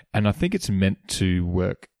things. And I think it's meant to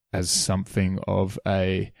work as something of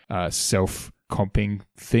a self-comping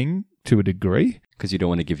thing to a degree. Because you don't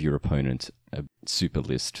want to give your opponent a super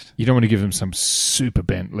list. You don't want to give them some super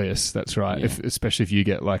bent list, that's right. Yeah. Especially if you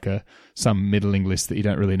get like some middling list that you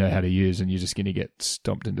don't really know how to use and you're just going to get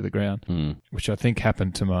stomped into the ground, which I think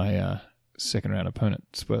happened to my second round opponent.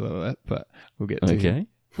 Spoiler alert, but we'll get to Okay.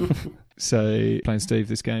 So, playing Steve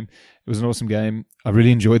this game, it was an awesome game. I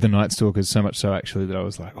really enjoyed the Night Stalkers, so much so actually that I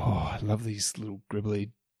was like, I love these little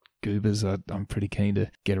gribbly goobers. I'm pretty keen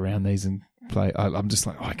to get around these and play. I'm just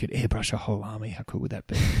like, I could airbrush a whole army. How cool would that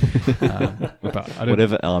be? But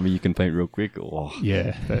whatever army you can paint real quick.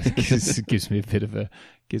 Yeah, that gives me a bit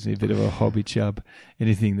of a hobby chub.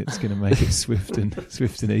 Anything that's going to make it swift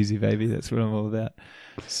and easy, baby. That's what I'm all about.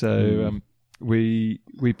 So we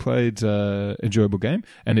played an enjoyable game,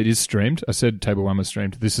 and it is streamed. I said Table 1 was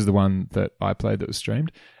streamed. This is the one that I played that was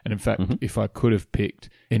streamed. And in fact, if I could have picked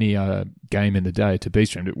any game in the day to be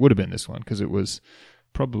streamed, it would have been this one because it was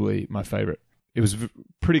probably my favorite. It was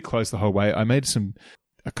pretty close the whole way. I made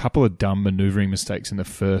a couple of dumb maneuvering mistakes in the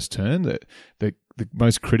first turn. The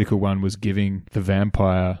most critical one was giving the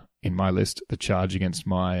vampire in my list the charge against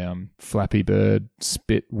my Flappy Bird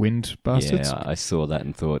spit wind bastards. Yeah, I saw that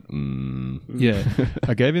and thought, Yeah,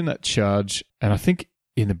 I gave him that charge, and I think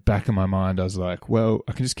in the back of my mind I was like, well,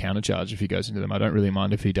 I can just countercharge if he goes into them. I don't really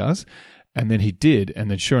mind if he does. And then he did,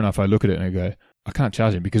 and then sure enough I look at it and I go, I can't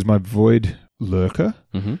charge him because my Void Lurker,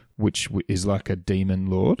 which is like a demon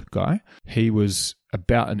lord guy, he was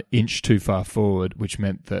about an inch too far forward, which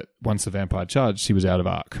meant that once the vampire charged, he was out of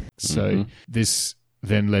arc. So this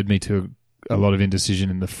then led me to a lot of indecision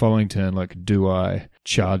in the following turn, like, do I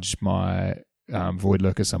charge my Void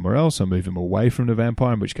Lurker somewhere else or move him away from the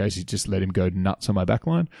vampire, in which case he just let him go nuts on my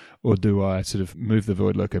backline, or do I sort of move the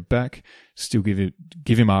Void Lurker back, still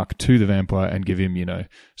give him arc to the vampire and give him,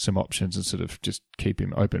 some options and sort of just keep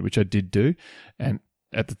him open, which I did do. And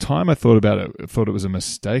at the time I thought about it, I thought it was a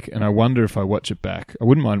mistake, and I wonder if I watch it back. I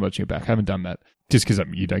wouldn't mind watching it back. I haven't done that just because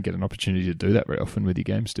you don't get an opportunity to do that very often with your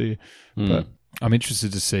games, do you? But I'm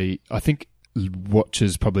interested to see. I think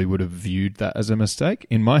watchers probably would have viewed that as a mistake.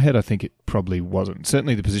 In my head, I think it probably wasn't.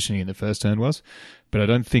 Certainly the positioning in the first turn was, but I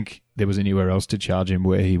don't think there was anywhere else to charge him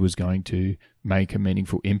where he was going to make a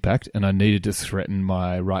meaningful impact, and I needed to threaten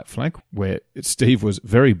my right flank, where Steve was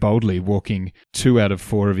very boldly walking 2 out of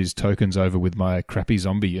 4 of his tokens over with my crappy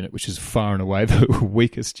zombie unit, which is far and away the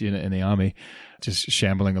weakest unit in the army, just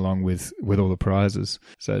shambling along with all the prizes,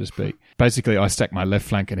 so to speak. Basically, I stacked my left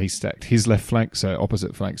flank and he stacked his left flank, so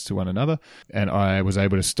opposite flanks to one another, and I was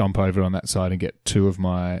able to stomp over on that side and get 2 of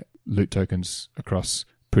my loot tokens across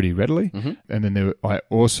pretty readily. And then I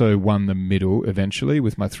also won the middle eventually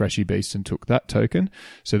with my Thrashy Beast and took that token.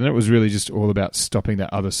 So then it was really just all about stopping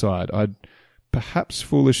that other side. I'd perhaps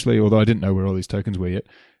foolishly, although I didn't know where all these tokens were yet,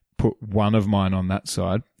 put one of mine on that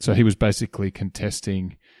side. So he was basically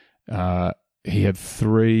contesting, he had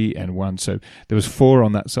 3 and 1. So there was 4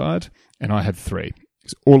 on that side and I had 3.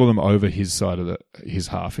 All of them over his side of his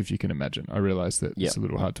half, if you can imagine. I realise that it's a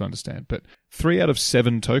little hard to understand. But 3 out of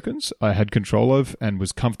 7 tokens I had control of and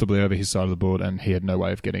was comfortably over his side of the board, and he had no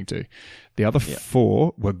way of getting to. The other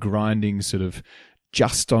 4 were grinding sort of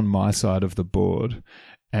just on my side of the board,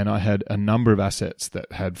 and I had a number of assets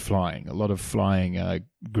that had flying, a lot of flying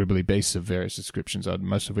gribbly beasts of various descriptions,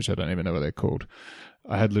 most of which I don't even know what they're called.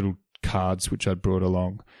 I had little cards which I'd brought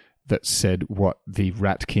along that said what the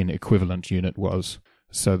Ratkin equivalent unit was,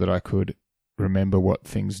 so that I could remember what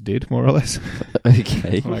things did, more or less.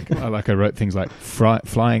 Okay. I wrote things like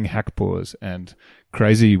flying hackpaws and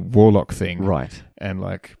crazy warlock thing. Right. And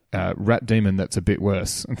rat demon that's a bit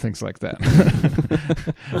worse and things like that.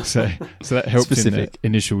 so that helped Specific. In the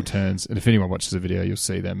initial turns. And if anyone watches the video, you'll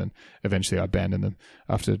see them. And eventually I abandoned them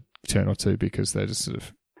after a turn or 2 because they just sort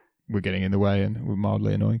of were getting in the way and were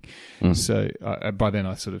mildly annoying. So by then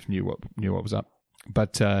I sort of knew what was up.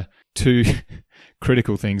 But 2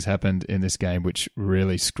 critical things happened in this game which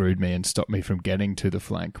really screwed me and stopped me from getting to the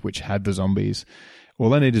flank, which had the zombies.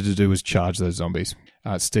 All I needed to do was charge those zombies.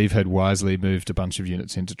 Steve had wisely moved a bunch of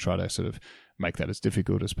units in to try to sort of make that as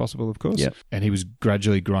difficult as possible, of course. Yep. And he was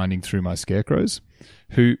gradually grinding through my scarecrows,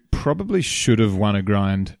 who probably should have won a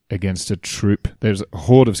grind against a troop. There's a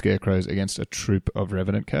horde of scarecrows against a troop of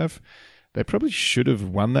Revenant Cav. They probably should have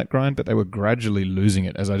won that grind, but they were gradually losing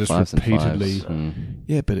it as I just repeatedly...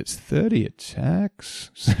 Yeah, but it's 30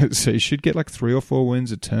 attacks. So you should get 3 or 4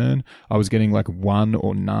 wounds a turn. I was getting 1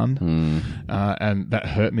 or none. And that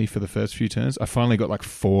hurt me for the first few turns. I finally got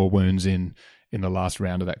 4 wounds in the last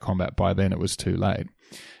round of that combat. By then it was too late.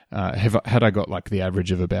 Had I got the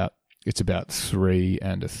average of about 3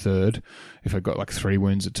 1/3. If I got 3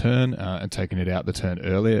 wounds a turn and taken it out the turn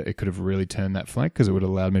earlier, it could have really turned that flank because it would have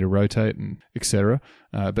allowed me to rotate and etc.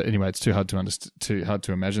 But anyway, it's too hard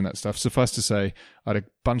to imagine that stuff. Suffice to say, I had a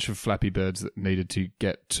bunch of Flappy Birds that needed to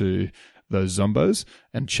get to those zombos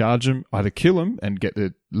and charge them, either kill them and get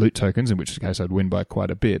the loot tokens, in which case I'd win by quite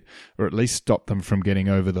a bit, or at least stop them from getting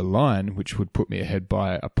over the line, which would put me ahead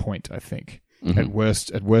by a point, I think. At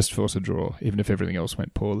worst, force a draw, even if everything else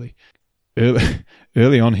went poorly.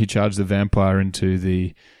 Early on, he charged the vampire into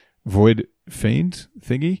the Void Fiend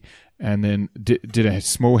thingy, and then did a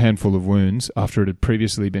small handful of wounds after it had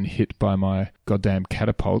previously been hit by my goddamn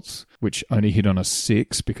catapults, which only hit on a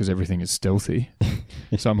 6 because everything is stealthy.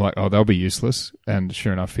 So I'm like, oh, they'll be useless. And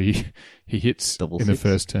sure enough, he hits in the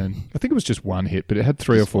first turn. I think it was just 1 hit, but it had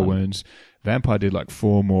 3 or 4 wounds. Vampire did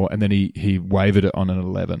 4 more, and then he wavered it on an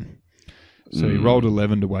 11. So he rolled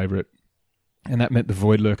 11 to waver it, and that meant the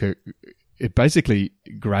Void Lurker, it basically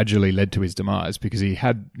gradually led to his demise because he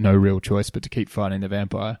had no real choice but to keep fighting the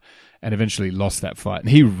vampire, and eventually lost that fight. And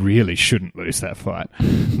he really shouldn't lose that fight.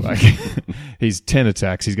 He's 10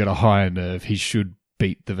 attacks, he's got a higher nerve, he should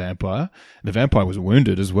beat the vampire. The vampire was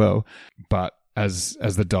wounded as well, but as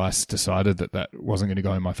the dice decided that wasn't going to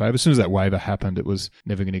go in my favour. As soon as that waiver happened, it was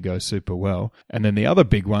never going to go super well. And then the other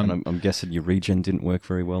big one... And I'm guessing your regen didn't work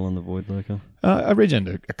very well on the Void Lurker? I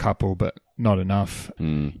regened a couple, but not enough.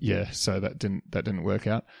 Yeah, so that didn't work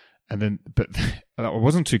out. And then, but I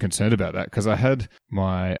wasn't too concerned about that because I had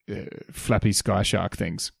my flappy Sky Shark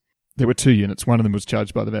things. there were 2 units. One of them was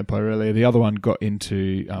charged by the vampire earlier. The other one got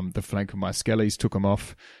into the flank of my skellies, took them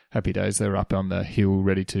off. Happy days. They were up on the hill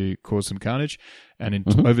ready to cause some carnage. And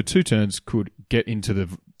in over 2 turns could get into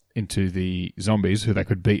the zombies who they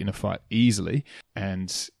could beat in a fight easily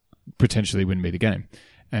and potentially win me the game.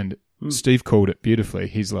 And Steve called it beautifully.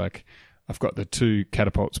 He's like, I've got the 2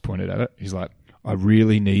 catapults pointed at it. He's like, I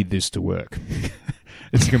really need this to work.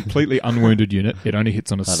 It's a completely unwounded unit. It only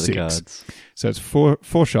hits on a 6. So it's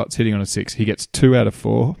 4 shots hitting on a 6. He gets 2 out of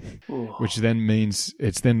 4, which then means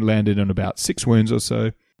it's then landed on about 6 wounds or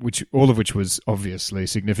so, all of which was obviously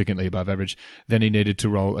significantly above average. Then he needed to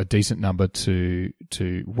roll a decent number to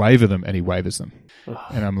waver them, and he wavers them.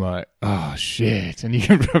 And I'm like, oh, shit. And you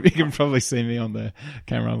can probably see me on the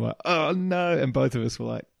camera. I'm like, oh, no. And both of us were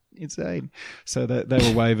like, insane. So they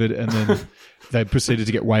were wavered, and then they proceeded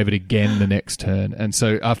to get wavered again the next turn. And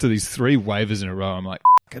so after these 3 waivers in a row, I'm like,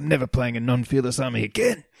 I'm never playing a non-fearless army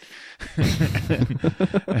again. And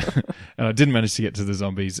I didn't manage to get to the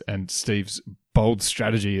zombies, and Steve's bold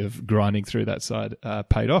strategy of grinding through that side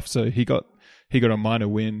paid off. So he got a minor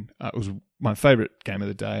win. It was my favourite game of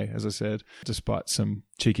the day, as I said, despite some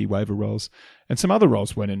cheeky waiver rolls. And some other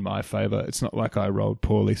rolls went in my favour. It's not like I rolled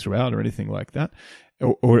poorly throughout or anything like that.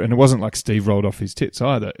 And it wasn't like Steve rolled off his tits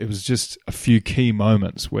either. It was just a few key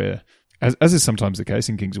moments where, as is sometimes the case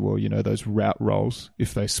in Kings of War, those route rolls,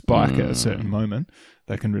 if they spike at a certain moment,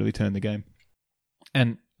 they can really turn the game.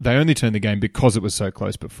 And they only turned the game because it was so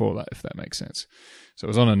close before that, if that makes sense. So it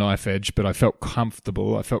was on a knife edge, but I felt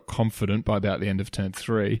comfortable. I felt confident by about the end of turn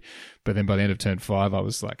 3. But then by the end of turn 5, I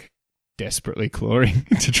was like desperately clawing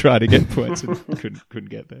to try to get points and couldn't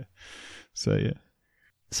get there. So, yeah.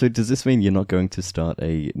 So does this mean you're not going to start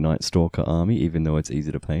a Night Stalker army, even though it's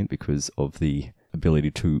easy to paint because of the ability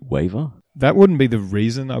to waver? That wouldn't be the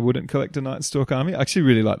reason I wouldn't collect a Night Stalker army. I actually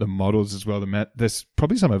really like the models as well. There's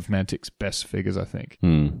probably some of Mantic's best figures, I think.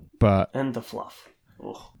 And the fluff.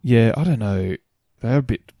 Ugh. Yeah, I don't know. They're a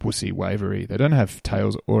bit wussy wavery. They don't have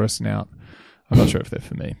tails or a snout. I'm not sure if they're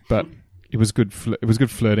for me, but it was good. It was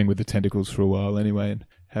good flirting with the tentacles for a while anyway, and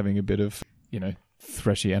having a bit of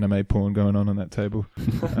threshy anime porn going on that table.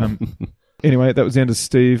 Anyway, that was the end of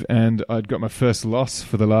Steve, and I'd got my first loss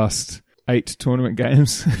for the last 8 tournament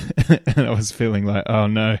games, and I was feeling like, oh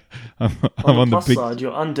no, I'm on the big side.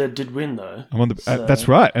 Your undead did win though. I'm on the. That's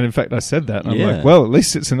right, and in fact, I said that. And I'm like, well, at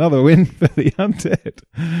least it's another win for the undead.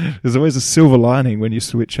 There's always a silver lining when you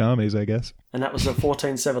switch armies, I guess. And that was a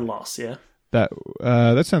 14-7 loss, yeah.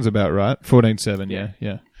 That sounds about right. 14-7,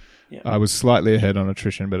 yeah. I was slightly ahead on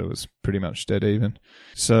attrition, but it was pretty much dead even.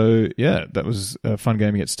 So, yeah, that was a fun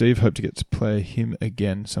game against Steve. Hope to get to play him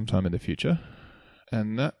again sometime in the future.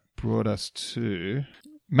 And that brought us to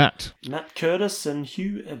Matt. Matt Curtis and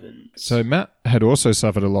Hugh Evans. So Matt had also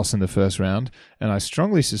suffered a loss in the first round, and I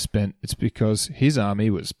strongly suspect it's because his army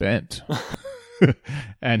was bent.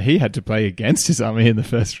 And he had to play against his army in the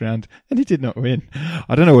first round, and he did not win.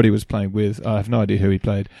 I don't know what he was playing with. I have no idea who he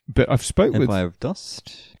played. But I've spoke with... Empire of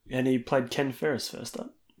Dust. And he played Ken Ferris first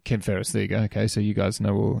up. Ken Ferris, there you go. Okay, so you guys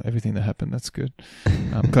know everything that happened. That's good.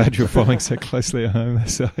 I'm glad you're following so closely at home.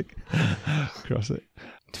 So cross it.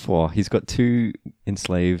 He's got 2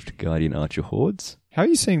 enslaved Guardian Archer hordes. How are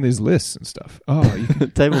you seeing these lists and stuff? Oh, you can...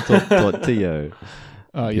 Tabletop.to.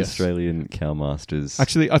 Oh, yes. Australian Cowmasters.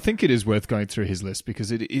 Actually, I think it is worth going through his list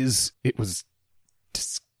because it was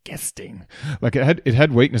disgusting. Like it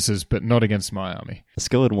had weaknesses, but not against my army. A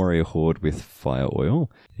Skeleton Warrior horde with fire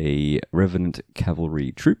oil, a Revenant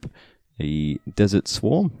Cavalry troop, a Desert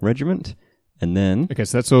Swarm regiment, and then... Okay,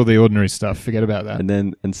 so that's all the ordinary stuff. Forget about that. And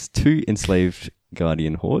then 2 enslaved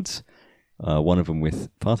Guardian hordes, one of them with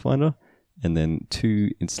Pathfinder, and then 2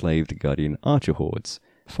 enslaved Guardian Archer hordes.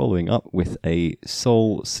 Following up with a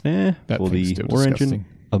Soul Snare for the War Engine,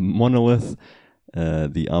 a Monolith,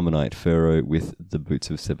 the Ammonite Pharaoh with the Boots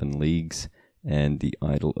of 7 Leagues, and the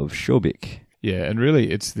Idol of Shobik. Yeah, and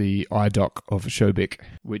really it's the IDOC of Shobik,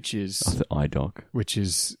 which is... the IDOC. Which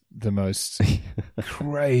is the most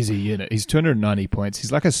crazy unit. He's 290 points.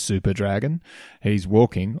 He's like a super dragon. He's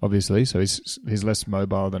walking, obviously, so he's less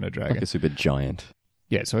mobile than a dragon. Like a super giant.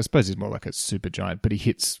 Yeah, so I suppose he's more like a super giant, but he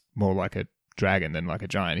hits more like a dragon than like a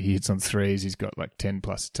giant. He hits on 3s. He's got like 10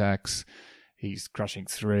 plus attacks. He's crushing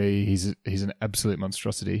 3. He's an absolute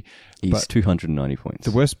monstrosity. He's 290 points.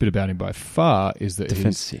 The worst bit about him by far is that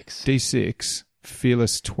Defense he's 6. D6,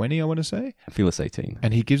 Fearless 20, I want to say. Fearless 18.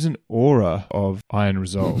 And he gives an aura of Iron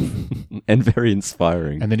Resolve. And very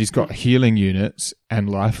inspiring. And then he's got healing units and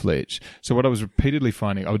Life Leech. So what I was repeatedly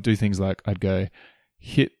finding, I would do things like I'd go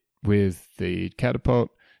hit with the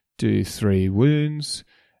catapult, do 3 wounds,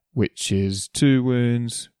 which is 2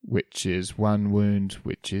 wounds, which is 1 wound,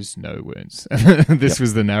 which is no wounds. This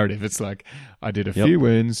was the narrative. It's like, I did a few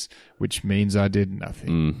wounds, which means I did nothing.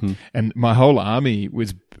 Mm-hmm. And my whole army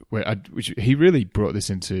was, which he really brought this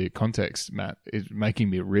into context, Matt, is making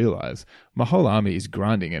me realize my whole army is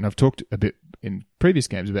grinding. And I've talked a bit in previous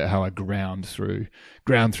games about how I ground through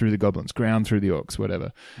the goblins, ground through the orcs,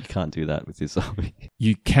 whatever. You can't do that with this army.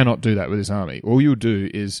 You cannot do that with this army. All you'll do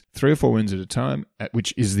is 3 or 4 wounds at a time,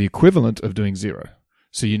 which is the equivalent of doing 0.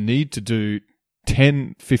 So you need to do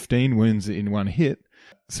 10, 15 wounds in one hit.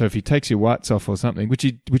 So if he takes your whites off or something, which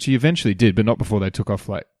he eventually did, but not before they took off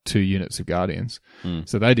like 2 units of guardians.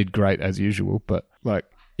 So they did great as usual. But like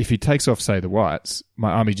if he takes off, say, the whites,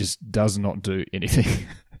 my army just does not do anything.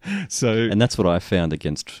 And that's what I found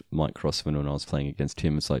against Mike Crossman when I was playing against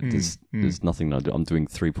him. It's like there's nothing I do. I'm doing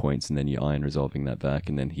 3 points and then you iron resolving that back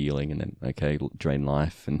and then healing and then drain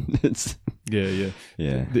life and it's yeah.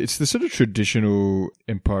 It's the sort of traditional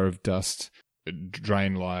Empire of Dust,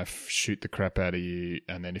 drain life, shoot the crap out of you,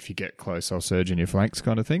 and then if you get close, I'll surge in your flanks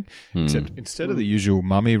kind of thing. Except instead of the usual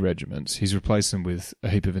mummy regiments, he's replaced them with a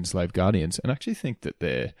heap of enslaved guardians, and I actually think that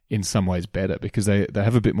they're in some ways better because they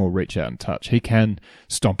have a bit more reach out and touch. He can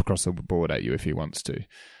stomp across the board at you if he wants to.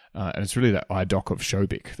 And it's really that IDOC of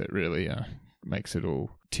Shobik that really makes it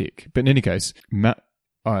all tick. But in any case, Matt,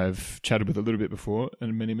 I've chatted with a little bit before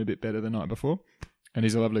and met him a bit better the night before, and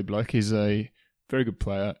he's a lovely bloke. He's a very good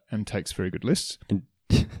player and takes very good lists. And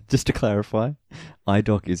just to clarify,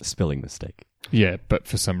 IDOC is a spelling mistake. Yeah, but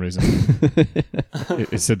for some reason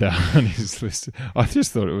it said that on his list. I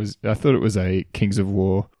thought it was a Kings of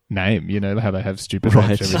War name. You know how they have stupid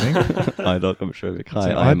names and everything. IDOC, I'm Shobik.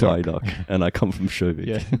 Hi, I'm IDOC, and I come from Shobik.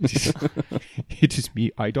 Yeah, it is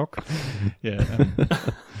me, IDOC. Yeah,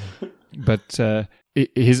 but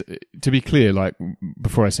to be clear, like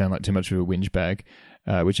before I sound like too much of a whinge bag.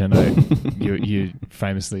 Which I know you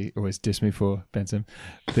famously always diss me for, Benson.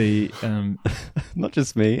 Not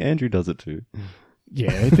just me, Andrew does it too.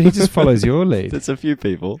 Yeah, but he just follows your lead. There's a few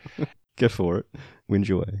people. Go for it. Whinge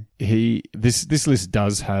away. This list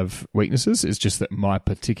does have weaknesses. It's just that my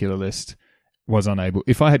particular list was unable.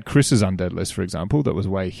 If I had Chris's undead list, for example, that was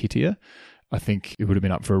way hittier, I think it would have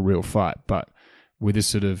been up for a real fight. But with this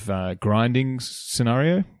sort of grinding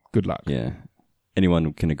scenario, good luck. Yeah.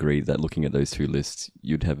 Anyone can agree that looking at those 2 lists,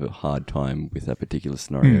 you'd have a hard time with that particular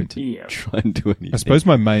scenario to try and do anything. I suppose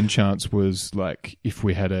my main chance was like if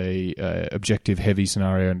we had a objective heavy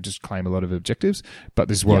scenario and just claim a lot of objectives, but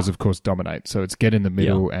this was of course dominate, so it's get in the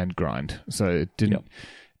middle and grind. So it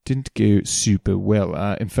didn't go super well.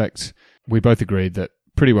 In fact, we both agreed that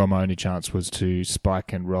pretty well my only chance was to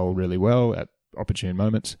spike and roll really well at opportune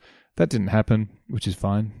moments. That didn't happen, which is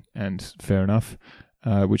fine and fair enough.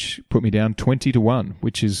 Which put me down 20-1,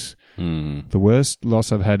 which is the worst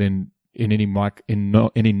loss I've had in any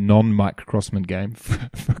non-Mike Crossman game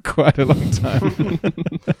for quite a long time.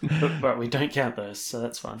 But we don't count those, so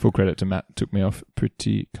that's fine. Full credit to Matt, took me off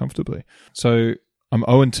pretty comfortably. So I'm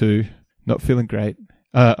 0-2, not feeling great.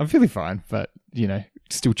 I'm feeling fine, but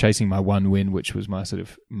still chasing my 1 win, which was my sort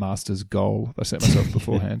of master's goal I set myself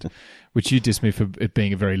beforehand, which you dissed me for it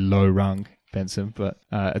being a very low rung, Benson, but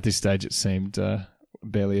at this stage it seemed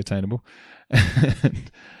barely attainable.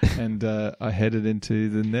 and I headed into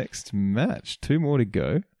the next match. 2 more to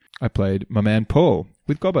go. I played my man Paul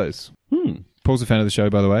with Gobbos. Paul's a fan of the show,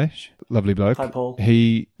 by the way. Lovely bloke. Hi, Paul.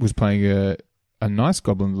 He was playing a nice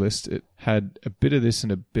goblin list. It had a bit of this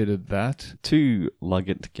and a bit of that. 2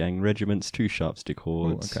 Luggett gang regiments, 2 Sharpstick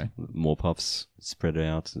hordes, more puffs spread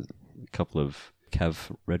out, a couple of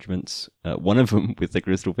cav regiments. One of them with the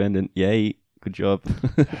crystal pendant. Yay, good job.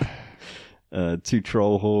 2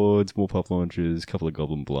 troll hordes, more puff launchers, a couple of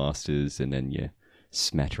goblin blasters, and then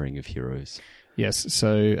smattering of heroes. Yes,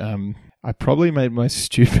 so I probably made my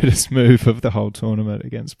stupidest move of the whole tournament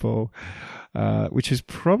against Paul, which is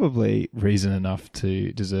probably reason enough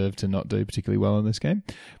to deserve to not do particularly well in this game.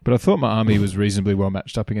 But I thought my army was reasonably well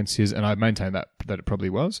matched up against his, and I maintain that it probably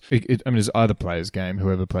was. It's either player's game,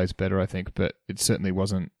 whoever plays better, I think, but it certainly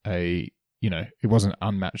wasn't it wasn't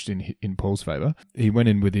unmatched in Paul's favour. He went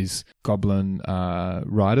in with his goblin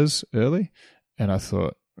riders early, and I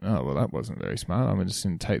thought, oh, well, that wasn't very smart. I'm just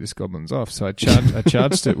going to take this goblins off. So I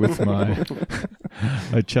charged it with my...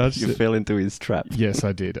 You fell into his trap. Yes,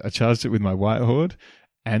 I did. I charged it with my white horde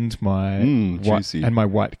and my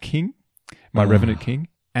white king, my revenant king,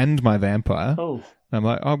 and my vampire. Oh. And I'm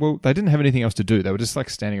like, oh, well, they didn't have anything else to do. They were just like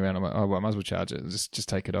standing around. I'm like, oh, well, I might as well charge it. Just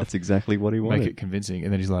take it off. That's exactly what he wanted. Make it convincing.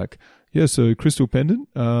 And then he's like, yeah, so crystal pendant,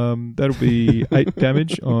 that'll be 8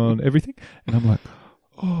 damage on everything. And I'm like,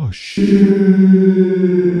 oh, shit.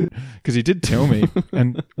 Because he did tell me.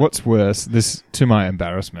 And what's worse, this, to my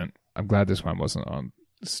embarrassment, I'm glad this one wasn't on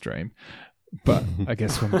stream. But I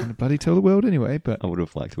guess I'm going to bloody tell the world anyway. But I would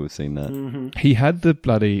have liked to have seen that. Mm-hmm. He had the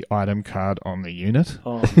bloody item card on the unit.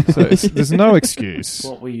 Oh. So there's no excuse.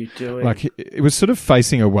 What were you doing? Like, it was sort of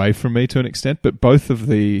facing away from me to an extent, but both of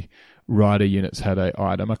the rider units had a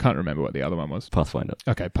item. I can't remember what the other one was. Pathfinder.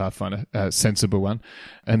 Okay, Pathfinder. Sensible one.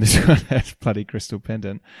 And this one had bloody Crystal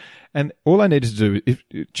Pendant. And all I needed to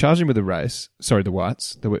do, charge him with the race, sorry, the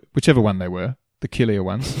whites, whichever one they were. The Killia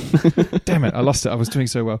ones. Damn it, I lost it. I was doing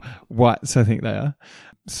so well. Whites, I think they are.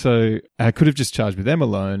 So I could have just charged with them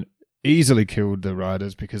alone, easily killed the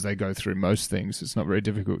riders because they go through most things. It's not very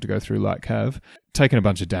difficult to go through like Cav. Taken a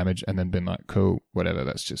bunch of damage and then been like, cool, whatever.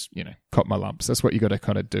 That's just, cop my lumps. That's what you got to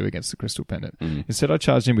kind of do against the Crystal Pendant. Instead, I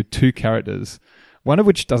charged him with 2 characters, one of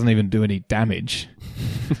which doesn't even do any damage.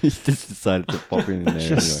 He just decided to pop in there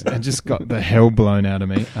anyway. And just got the hell blown out of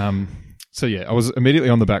me. So yeah, I was immediately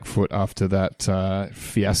on the back foot after that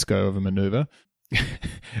fiasco of a maneuver,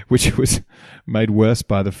 which was made worse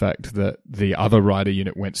by the fact that the other rider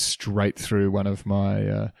unit went straight through one of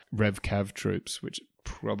my Rev Cav troops, which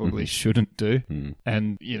probably shouldn't do.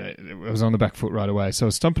 And, I was on the back foot right away. So I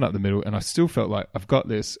was stumping up the middle and I still felt like I've got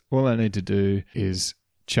this. All I need to do is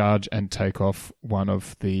charge and take off one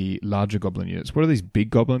of the larger goblin units. What are these big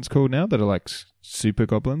goblins called now that are like super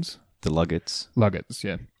goblins? The Luggets. Luggets,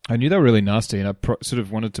 yeah. I knew they were really nasty and I sort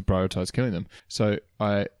of wanted to prioritize killing them. So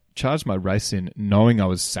I charged my race in knowing I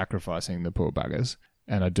was sacrificing the poor buggers.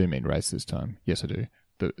 And I do mean race this time. Yes, I do.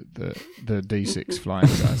 The D6 flying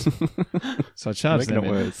guys. So I charged them in.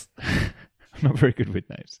 Worse. I'm not very good with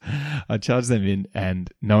names. I charged them in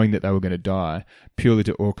and knowing that they were going to die purely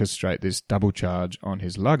to orchestrate this double charge on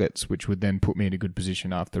his Luggets, which would then put me in a good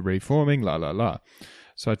position after reforming,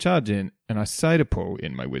 So I charge in and I say to Paul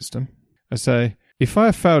in my wisdom, I say, if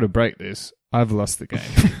I fail to break this, I've lost the game.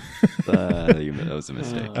 That was a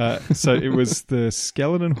mistake. So it was the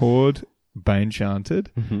Skeleton Horde, Bane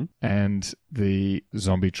Chanted, and the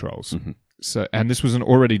Zombie Trolls. So, and this was an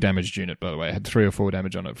already damaged unit, by the way. It had 3 or 4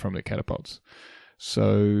 damage on it from the catapults.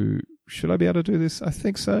 So should I be able to do this? I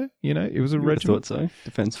think so. It was a regiment. Thought so.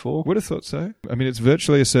 Defense 4. Would have thought so. I mean, it's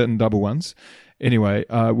virtually a certain double ones. Anyway,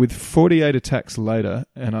 with 48 attacks later,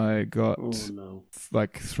 and I got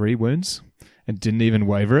 3 wounds and didn't even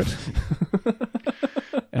waver it.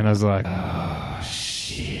 And I was like, oh,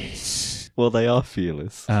 shit. Well, they are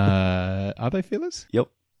fearless. Are they fearless? Yep.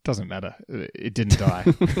 Doesn't matter. It didn't die.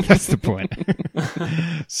 That's the point.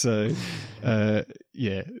 So,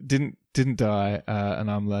 didn't die. And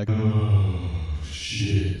I'm like, oh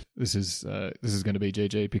shit. This is going to be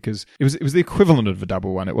GG because it was the equivalent of a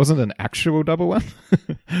double one. It wasn't an actual double one,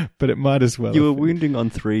 but it might as well. You were wounding on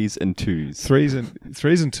 3s and 2s.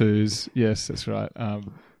 3s and 2s. Yes, that's right.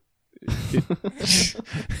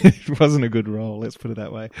 It wasn't a good roll, let's put it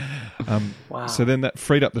that way. Wow. So then that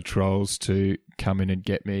freed up the trolls to come in and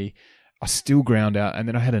get me. I still ground out, and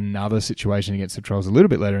then I had another situation against the trolls a little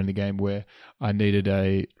bit later in the game where I needed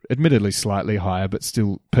a admittedly slightly higher but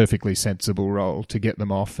still perfectly sensible roll to get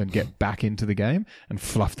them off and get back into the game, and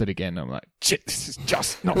fluffed it again. I'm like, shit, this is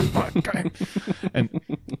just not my game. And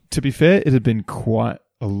to be fair, it had been quite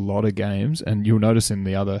a lot of games, and you'll notice in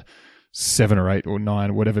the other 7 or 8 or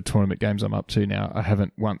 9, whatever tournament games I'm up to now, I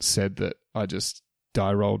haven't once said that I just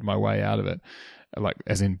die rolled my way out of it, like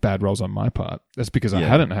as in bad rolls on my part. That's because I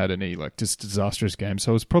hadn't had any just disastrous games,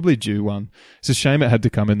 so I was probably due one. It's a shame it had to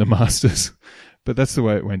come in the Masters, but that's the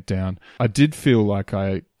way it went down. I did feel like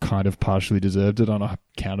I kind of partially deserved it on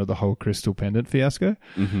account of the whole Crystal Pendant fiasco.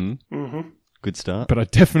 Good start. But I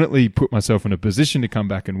definitely put myself in a position to come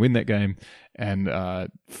back and win that game and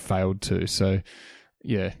failed to. So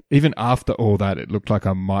yeah, even after all that, it looked like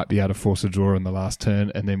I might be able to force a draw in the last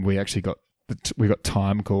turn, and then we actually got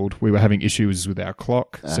time called. We were having issues with our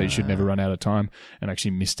clock, so you should never run out of time, and actually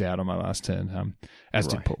missed out on my last turn, as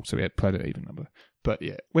did Paul. So we had played an even number. But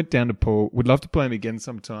yeah, went down to Paul. Would love to play him again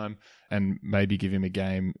sometime, and maybe give him a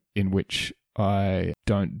game in which I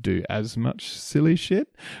don't do as much silly shit,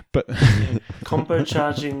 but combo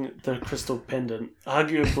charging the Crystal Pendant,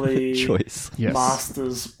 arguably choice. Yes.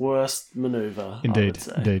 Master's worst maneuver. Indeed.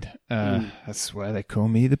 That's why they call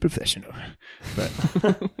me the professional. But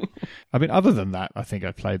I mean, other than that, I think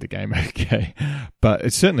I played the game okay. But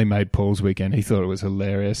it certainly made Paul's weekend. He thought it was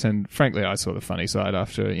hilarious, and frankly, I saw the funny side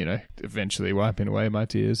after eventually wiping away my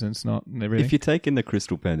tears and snot and everything. If you take in the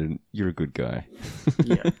Crystal Pendant, you're a good guy.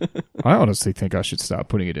 Yeah. I honestly think I should start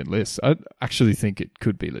putting it in lists. I actually think it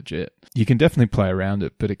could be legit. You can definitely play around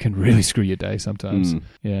it, but it can really screw your day sometimes.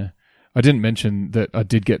 Yeah. I didn't mention that I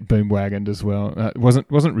did get boom-wagoned as well. It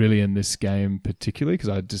wasn't really in this game particularly because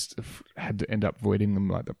I just had to end up voiding them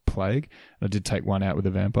like the plague. I did take one out with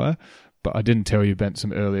a vampire, but I didn't tell you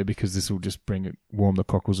Benson earlier because this will just warm the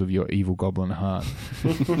cockles of your evil goblin heart.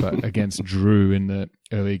 But against Drew in the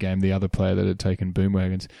earlier game, the other player that had taken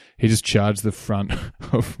boom-wagons, he just charged the front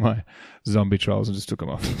of my zombie trolls and just took them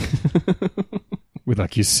off. With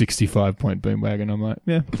like your 65-point boom-wagon. I'm like,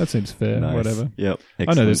 yeah, that seems fair, nice. Whatever. Yep. Excellent.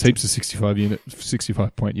 I know there's heaps of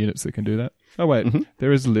 65-point units that can do that. Oh, wait,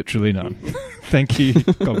 there is literally none. Thank you,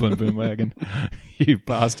 Goblin Boomwagon. You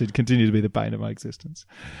bastard. Continue to be the bane of my existence.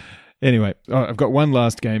 Anyway, I've got one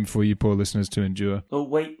last game for you poor listeners to endure. Oh,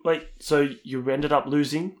 wait. So you ended up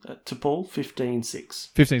losing to Paul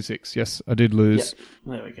 15-6. 15-6, yes. I did lose. Yep.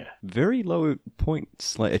 There we go. Very low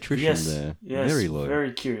points, like attrition there. Yes, very low.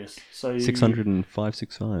 Very curious. So 605,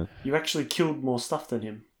 65. You actually killed more stuff than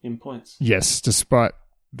him in points. Yes, despite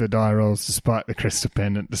the die rolls, despite the crystal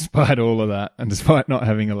pendant, despite all of that, and despite not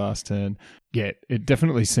having a last turn. Yeah, it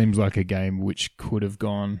definitely seems like a game which could have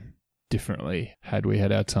gone differently had we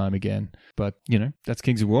had our time again. But, that's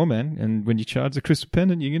Kings of War, man. And when you charge the crystal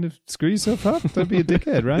pendant, you're going to screw yourself up. Don't be a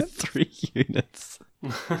dickhead, right? 3 units.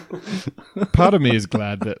 Part of me is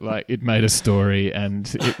glad that it made a story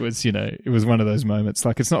and it was, it was one of those moments.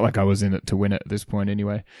 It's not like I was in it to win it at this point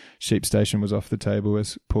anyway. Sheep Station was off the table,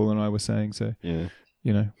 as Paul and I were saying, so... Yeah.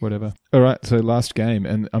 Whatever. All right, so last game,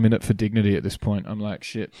 and I'm in it for dignity at this point. I'm like,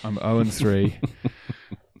 shit, I'm 0-3.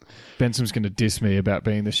 Benson's going to diss me about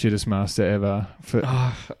being the shittest master ever.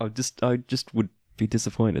 I just would be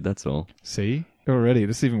disappointed, that's all. See? Already,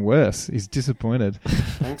 this is even worse. He's disappointed.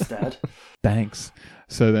 Thanks, Dad. Thanks.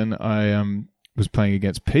 So then I was playing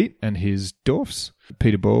against Pete and his dwarfs.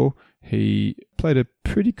 Peter Ball, he played a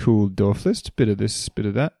pretty cool dwarf list. Bit of this, bit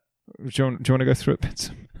of that. Do you want to go through it,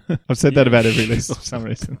 Benson? I've said that about every list for some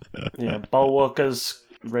reason. Yeah, Bulwarkers,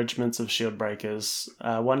 regiments of shield breakers,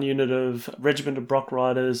 1 unit of regiment of Brock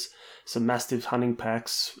Riders, some mastiff hunting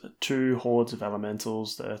packs, 2 hordes of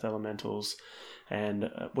elementals, the earth elementals,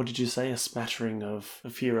 and what did you say? A smattering of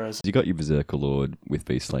heroes. You got your Berserker Lord with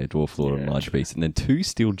Beast Slayer, Dwarf Lord, and Large Beast, and then 2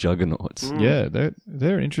 Steel Juggernauts. Yeah,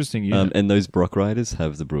 they're interesting units. And those Brock Riders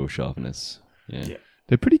have the Brewer Sharpness. Yeah.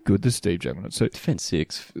 They're pretty good, the Steve Juggernauts. So Defense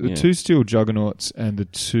 6. The 2 Steel Juggernauts and the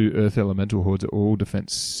 2 Earth Elemental Hordes are all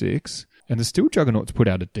Defense 6. And the Steel Juggernauts put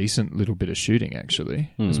out a decent little bit of shooting,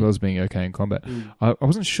 actually, as well as being okay in combat. I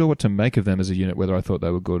wasn't sure what to make of them as a unit, whether I thought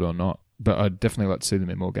they were good or not. But I'd definitely like to see them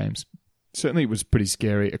in more games. Certainly it was pretty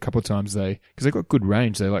scary a couple of times. Because they got good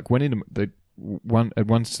range. They went into... At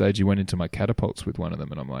one stage, you went into my catapults with one of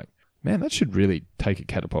them, and I'm like, man, that should really take a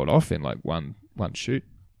catapult off in one shoot.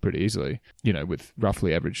 Pretty easily, with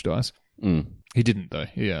roughly average dice. He didn't, though.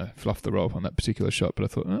 He fluffed the roll on that particular shot, but I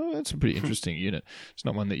thought, that's a pretty interesting unit. It's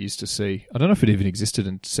not one that you used to see. I don't know if it even existed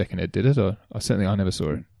in Second Ed, did it? Or I never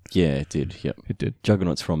saw it. Yeah, it did, yep. It did.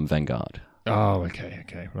 Juggernauts from Vanguard. Oh,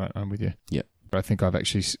 okay. Right, I'm with you. Yep. I think I've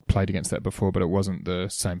actually played against that before, but it wasn't the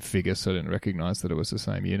same figure, so I didn't recognise that it was the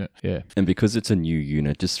same unit. Yeah. And because it's a new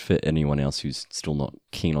unit, just for anyone else who's still not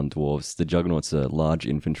keen on dwarves, the Juggernaut's a large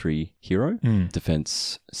infantry hero.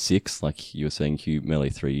 Defense 6, like you were saying, Hugh, melee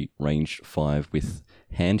 3, range 5 with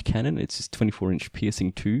hand cannon. It's just 24-inch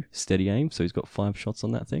piercing 2, steady aim, so he's got 5 shots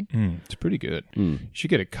on that thing. It's pretty good. You should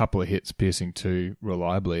get a couple of hits piercing 2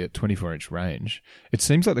 reliably at 24-inch range. It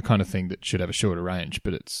seems like the kind of thing that should have a shorter range,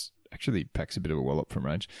 but it's actually packs a bit of a wallop from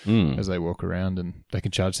range as they walk around, and they can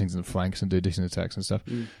charge things in the flanks and do decent attacks and stuff.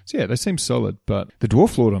 So yeah, they seem solid, but the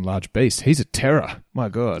Dwarf Lord on Large Beast, he's a terror. My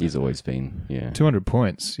God. He's always been, 200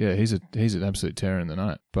 points. Yeah, he's an absolute terror in the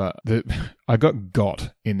night. But I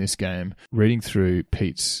got in this game reading through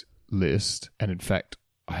Pete's list, and in fact,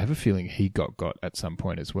 I have a feeling he got at some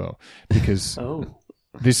point as well, because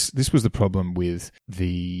this was the problem with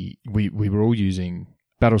we were all using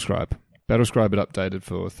Battlescribe. Battlescribe had updated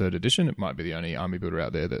for 3rd edition. It might be the only army builder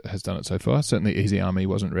out there that has done it so far. Certainly Easy Army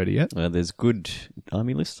wasn't ready yet. There's Good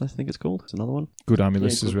Army List, I think it's called. It's another one. Good Army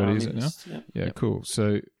List is ready, is it now? Yeah, cool.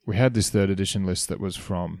 So we had this 3rd edition list that was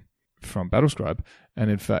from Battlescribe. And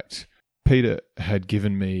in fact, Peter had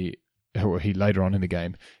given me, or he later on in the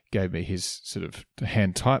game, gave me his sort of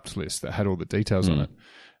hand-typed list that had all the details on it.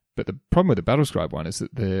 But the problem with the Battlescribe one is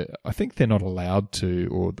that I think they're not allowed to,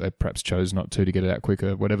 or they perhaps chose not to get it out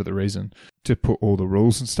quicker, whatever the reason, to put all the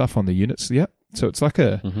rules and stuff on the units yet. So it's like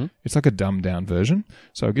a dumbed down version.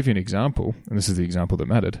 So I'll give you an example, and this is the example that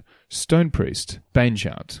mattered. Stone Priest, Bane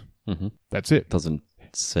Chant. That's it. Doesn't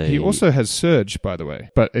say. He also has Surge, by the way,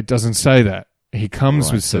 but it doesn't say that. He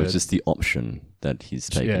comes with Surge. So it's just the option that he's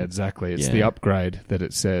taken. Yeah, exactly. It's the upgrade that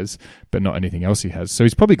it says, but not anything else he has. So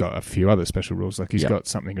he's probably got a few other special rules. Like he's got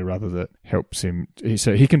something or other that helps him.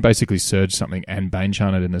 So he can basically surge something and Bane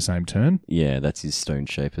Charm it in the same turn. Yeah, that's his Stone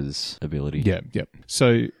Shaper's ability. Yeah.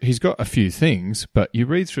 So he's got a few things, but you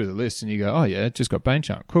read through the list and you go, oh yeah, just got Bane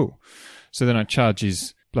Charm. Cool. So then I charge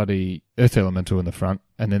his bloody Earth Elemental in the front,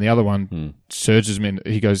 and then the other one surges me.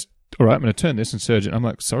 He goes, all right, I'm going to turn this and surge it. I'm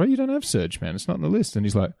like, sorry, you don't have surge, man. It's not on the list. And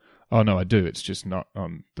he's like, oh, no, I do. It's just not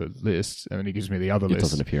on the list. And then he gives me the other list. It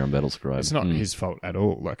doesn't appear on Battlescribe. It's not his fault at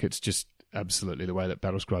all. Like, it's just absolutely the way that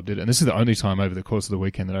Battlescribe did it. And this is the only time over the course of the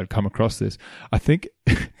weekend that I'd come across this. I think,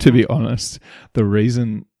 to be honest, the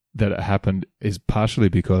reason that it happened is partially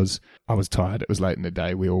because I was tired. It was late in the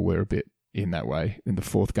day. We all were a bit in that way in the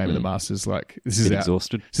fourth game of the Masters. Like, this is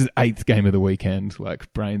exhausted. This is the 8th game of the weekend.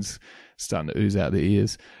 Like, brains starting to ooze out the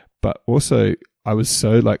ears. But also, I was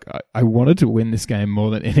so like, I wanted to win this game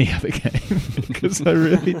more than any other game because I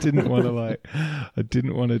really didn't want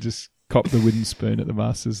to just cop the wooden spoon at the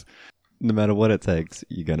Masters. No matter what it takes,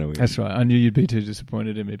 you're going to win. That's right. I knew you'd be too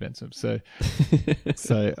disappointed in me, Benson. So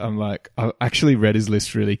I'm like, I actually read his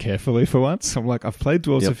list really carefully for once. I'm like, I've played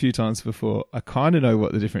Dwarves a few times before. I kind of know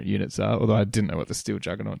what the different units are, although I didn't know what the Steel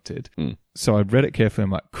Juggernaut did. So I read it carefully.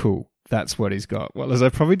 I'm like, cool. That's what he's got. Well, as I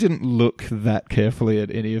probably didn't look that carefully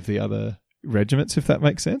at any of the other regiments, if that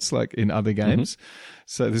makes sense, like in other games.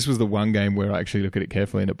 So this was the one game where I actually look at it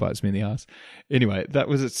carefully and it bites me in the ass. Anyway, that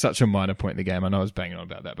was such a minor point in the game. I know I was banging on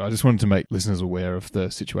about that, but I just wanted to make listeners aware of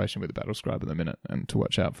the situation with the Battlescribe at the minute and to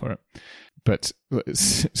watch out for it. But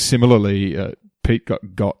similarly, Pete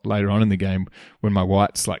got later on in the game when my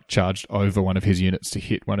whites like charged over one of his units to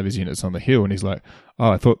hit one of his units on the hill, and he's like,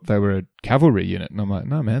 oh, I thought they were a cavalry unit. And I'm like,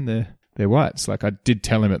 no, man, they're whites. Like, I did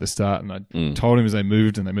tell him at the start, and I told him as they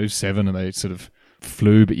moved 7, and they sort of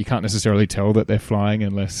flew, but you can't necessarily tell that they're flying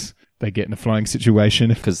unless they get in a flying situation.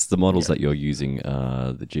 Because the models that you're using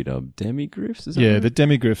are the GW Demigryphs, is that right? The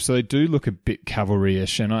Demigryphs. So they do look a bit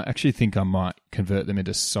cavalry-ish, and I actually think I might convert them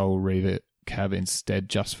into Soul Reaver Cav instead,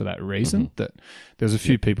 just for that reason. That there's a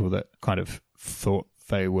few people that kind of thought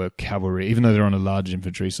they were cavalry, even though they're on a large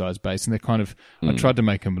infantry size base, and they're kind of, I tried to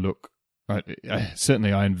make them look,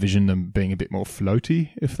 certainly I envisioned them being a bit more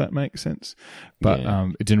floaty, if that makes sense. But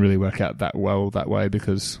it didn't really work out that well that way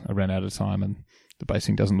because I ran out of time and the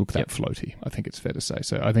basing doesn't look that floaty, I think it's fair to say.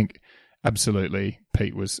 So I think absolutely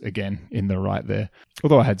Pete was, again, in the right there.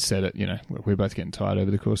 Although I had said it, we were both getting tired over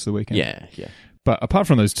the course of the weekend. Yeah. But apart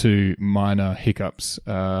from those two minor hiccups,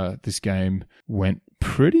 this game went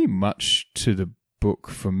pretty much to the book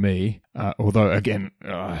for me. Although, again,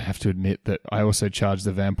 I have to admit that I also charged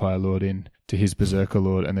the Vampire Lord in to his Berserker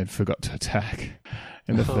Lord and then forgot to attack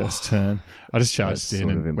in the first turn. I just charged in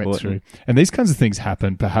and went through. And these kinds of things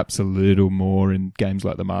happen perhaps a little more in games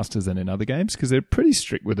like the Masters than in other games because they're pretty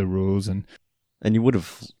strict with the rules. And you would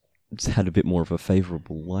have had a bit more of a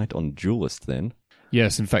favourable light on Duelist then.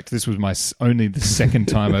 Yes, in fact, this was only the second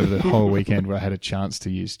time over the whole weekend where I had a chance to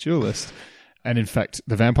use Duelist. And in fact,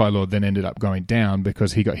 the Vampire Lord then ended up going down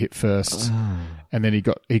because he got hit first, and then he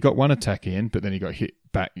got one attack in, but then he got hit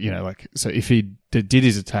back. So if he did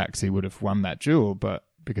his attacks, he would have won that duel, but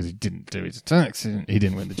because he didn't do his attacks, he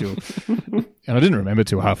didn't win the duel. And I didn't remember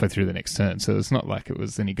till halfway through the next turn, so it's not like it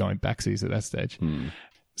was any going backsies at that stage.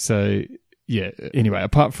 So yeah. Anyway,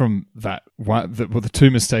 apart from that, the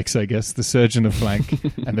two mistakes, I guess, the surge in the flank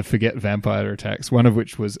and the forget vampire attacks, one of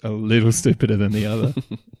which was a little stupider than the other.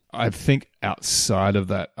 I think outside of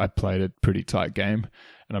that, I played a pretty tight game,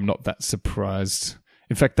 and I'm not that surprised.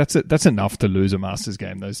 In fact, that's enough to lose a Masters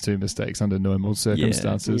game, those two mistakes under normal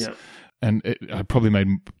circumstances. Yeah. And I probably made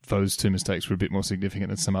those two mistakes were a bit more significant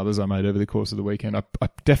than some others I made over the course of the weekend. I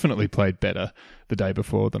definitely played better the day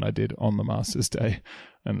before than I did on the Masters day.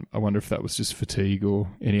 And I wonder if that was just fatigue or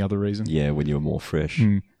any other reason. Yeah, when you were more fresh.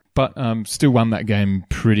 But still won that game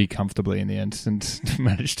pretty comfortably in the end and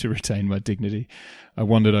managed to retain my dignity. I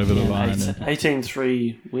wandered over the line.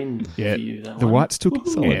 18-3 win for you. The Whites took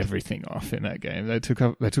everything off in that game. They took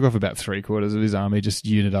off about 3/4 of his army, just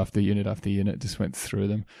unit after unit after unit, just went through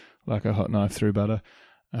them like a hot knife through butter.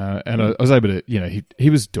 And I was able to, he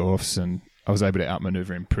was dwarfs, and I was able to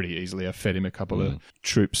outmaneuver him pretty easily. I fed him a couple of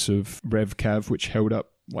troops of Rev Cav, which held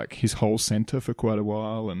up like his whole centre for quite a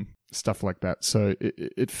while and stuff like that. So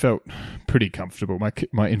it felt pretty comfortable.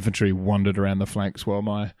 My infantry wandered around the flanks while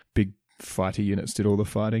my big fighter units did all the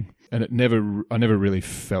fighting. And I never really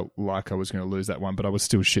felt like I was going to lose that one, but I was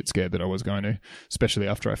still shit scared that I was going to, especially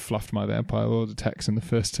after I fluffed my Vampire Lord attacks in the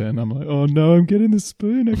first turn. I'm like, oh no, I'm getting the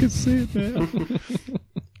spoon. I can see it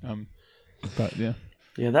now. But yeah.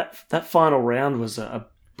 Yeah, that final round was a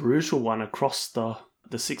brutal one across the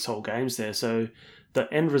the 6-hole games there. So the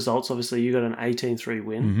end results, obviously, you got an 18-3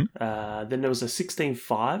 win. Then there was a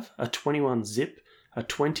 16-5, a 21-zip, a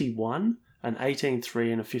 21, an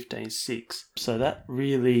 18-3 and a 15-6. So that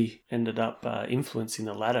really ended up influencing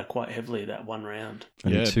the ladder quite heavily that one round.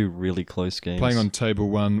 And 2 really close games. Playing on table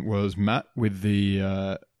 1 was Matt with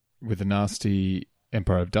the nasty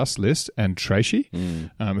Empire of Dust list, and Tracey,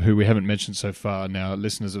 who we haven't mentioned so far. Now,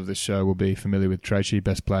 listeners of this show will be familiar with Tracey,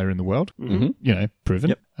 best player in the world. Proven.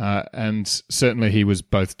 Yep. And certainly he was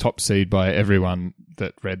both top seed by everyone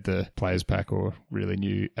that read the players pack or really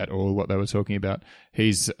knew at all what they were talking about.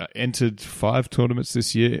 He's entered 5 tournaments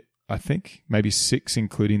this year, I think, maybe 6,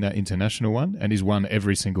 including that international one, and he's won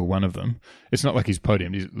every single one of them. It's not like he's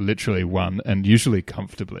podiumed, he's literally won, and usually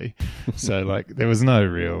comfortably. So, there was no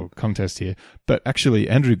real contest here. But actually,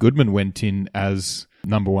 Andrew Goodman went in as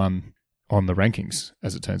number 1 on the rankings,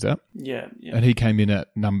 as it turns out. Yeah. And he came in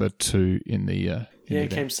at number 2 in the... he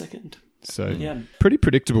came second. So, pretty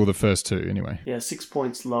predictable the first 2, anyway. Yeah, 6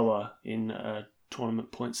 points lower in...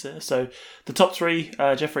 tournament points there. So the top 3,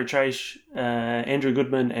 Jeffrey Traish, Andrew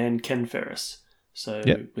Goodman, and Ken Ferris. So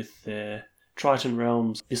with their Triton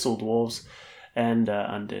Realms, Bissell Dwarves, and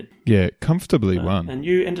Undead. Yeah, comfortably won. And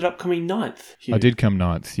you ended up coming 9th, Hugh. I did come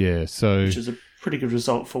 9th, yeah. So which is a pretty good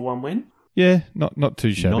result for one win. Yeah, not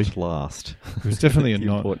too shabby. Not last. It was definitely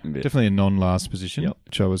a non-last position,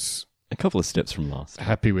 which I was... a couple of steps from last.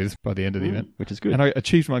 Happy with by the end of the event. Which is good. And I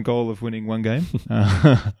achieved my goal of winning 1 game,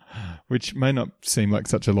 which may not seem like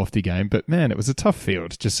such a lofty game, but man, it was a tough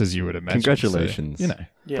field, just as you would imagine. Congratulations. So,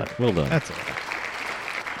 Yeah. Well done. That's all right.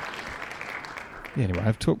 Yeah, anyway,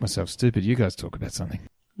 I've talked myself stupid. You guys talk about something.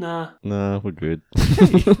 Nah, we're good.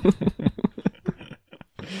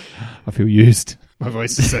 I feel used. My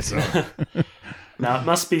voice says so. Now, it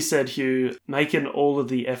must be said, Hugh, making all of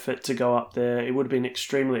the effort to go up there, it would have been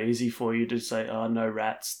extremely easy for you to say, oh, no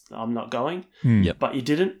rats, I'm not going. Yep. But you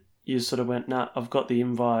didn't. You sort of went, nah, I've got the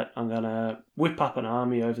invite. I'm going to whip up an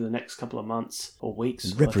army over the next couple of months or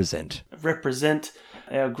weeks. Represent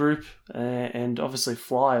our group and obviously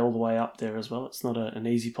fly all the way up there as well. It's not an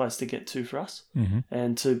easy place to get to for us.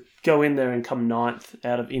 And to go in there and come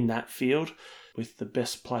 9th in that field with the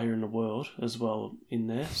best player in the world as well in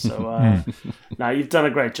there. So, you've done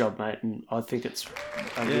a great job, mate, and I think it's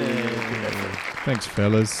a really good effort. Thanks,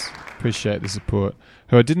 fellas. Appreciate the support.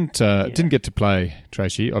 Who I didn't get to play,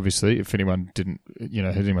 Tracey, obviously, if anyone didn't,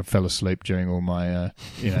 anyone fell asleep during all my,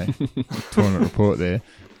 tournament report there.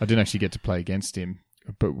 I didn't actually get to play against him,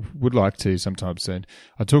 but would like to sometime soon.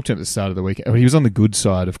 I talked to him at the start of the week. He was on the good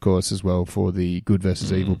side, of course, as well for the good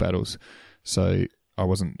versus evil battles. So I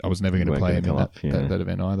was never going to play him in that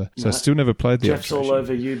event either. So I still never played the Jeff's all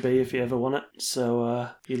over UB if you ever want it. So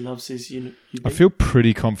he loves his UB. I feel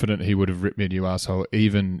pretty confident he would have ripped me a new arsehole,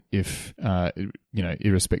 even if,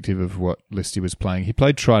 irrespective of what list he was playing. He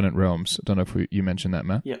played Trident Realms. I don't know if you mentioned that,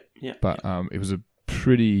 Matt. Yeah. But it was a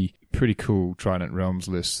pretty cool Trident Realms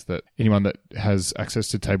list that anyone that has access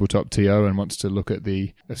to Tabletop TO and wants to look at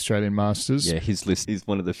the Australian Masters. Yeah, his list is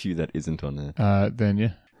one of the few that isn't on there. Then,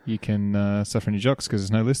 yeah. You can suffer in your jocks because there's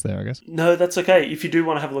no list there, I guess. No, that's okay. If you do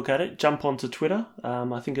want to have a look at it, jump onto Twitter.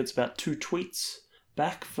 I think it's about 2 tweets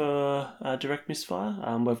back for Direct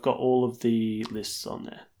Misfire. We've got all of the lists on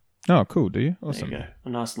there. Oh, cool. Do you? Awesome. There you go. A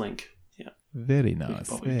nice link. Yeah. Very nice.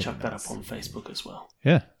 We'll probably chuck that up on Facebook as well.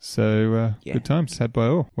 Yeah. So, good times had by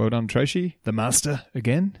all. Well done, Tracey, the master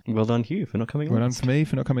again. Well done, Hugh, for not coming last. Well done for me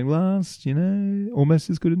for not coming last. Almost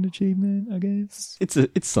as good an achievement, I guess.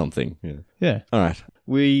 It's something. Yeah. All right.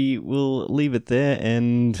 We will leave it there,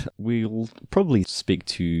 and we'll probably speak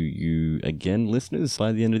to you again, listeners,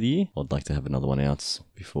 by the end of the year. I'd like to have another one out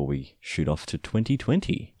before we shoot off to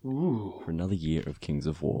 2020 for another year of Kings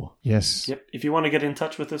of War. Yes. Yep. If you want to get in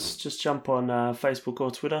touch with us, just jump on Facebook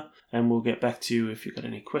or Twitter, and we'll get back to you if you've got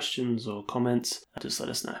any questions or comments. Just let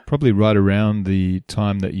us know. Probably right around the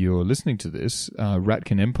time that you're listening to this,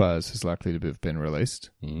 Ratkin Empires is likely to have been released.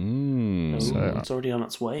 So it's already on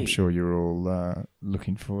its way. I'm sure you're all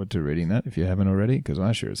looking forward to reading that if you haven't already, because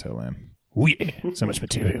I sure as hell am. Oh yeah, so much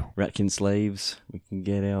material. Ratkin slaves. We can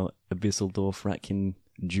get our Abysseldorf Ratkin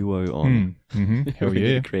duo on. Hell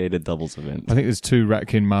yeah. Create a doubles event. I think there's 2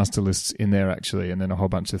 Ratkin master lists in there actually, and then a whole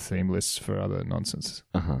bunch of theme lists for other nonsense.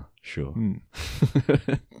 Sure.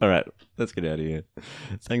 All right, let's get out of here.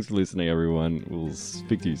 Thanks for listening, everyone. We'll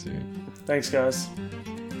speak to you soon. Thanks, guys.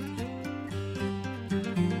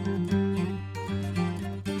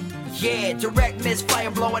 Yeah, direct misfire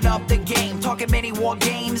blowing up the game. Talking many war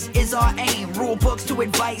games is our aim. Rule books to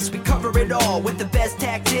advice, we cover it all. With the best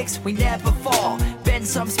tactics, we never fall. Bend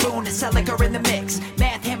some spoon and sell liquor in the mix.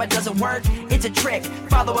 Math hammer doesn't work, it's a trick.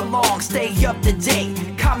 Follow along, stay up to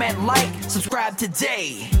date. Comment, like, subscribe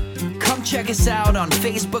today. Come check us out on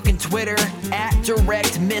Facebook and Twitter at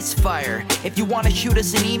Direct Misfire. If you want to shoot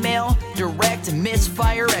us an email,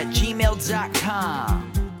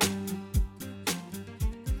 directmisfire@gmail.com.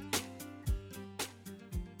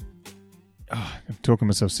 Oh, I'm talking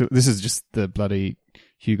myself. This is just the bloody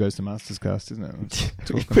Hugh Goes to Masters cast, isn't it?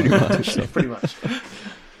 Pretty much. Pretty much.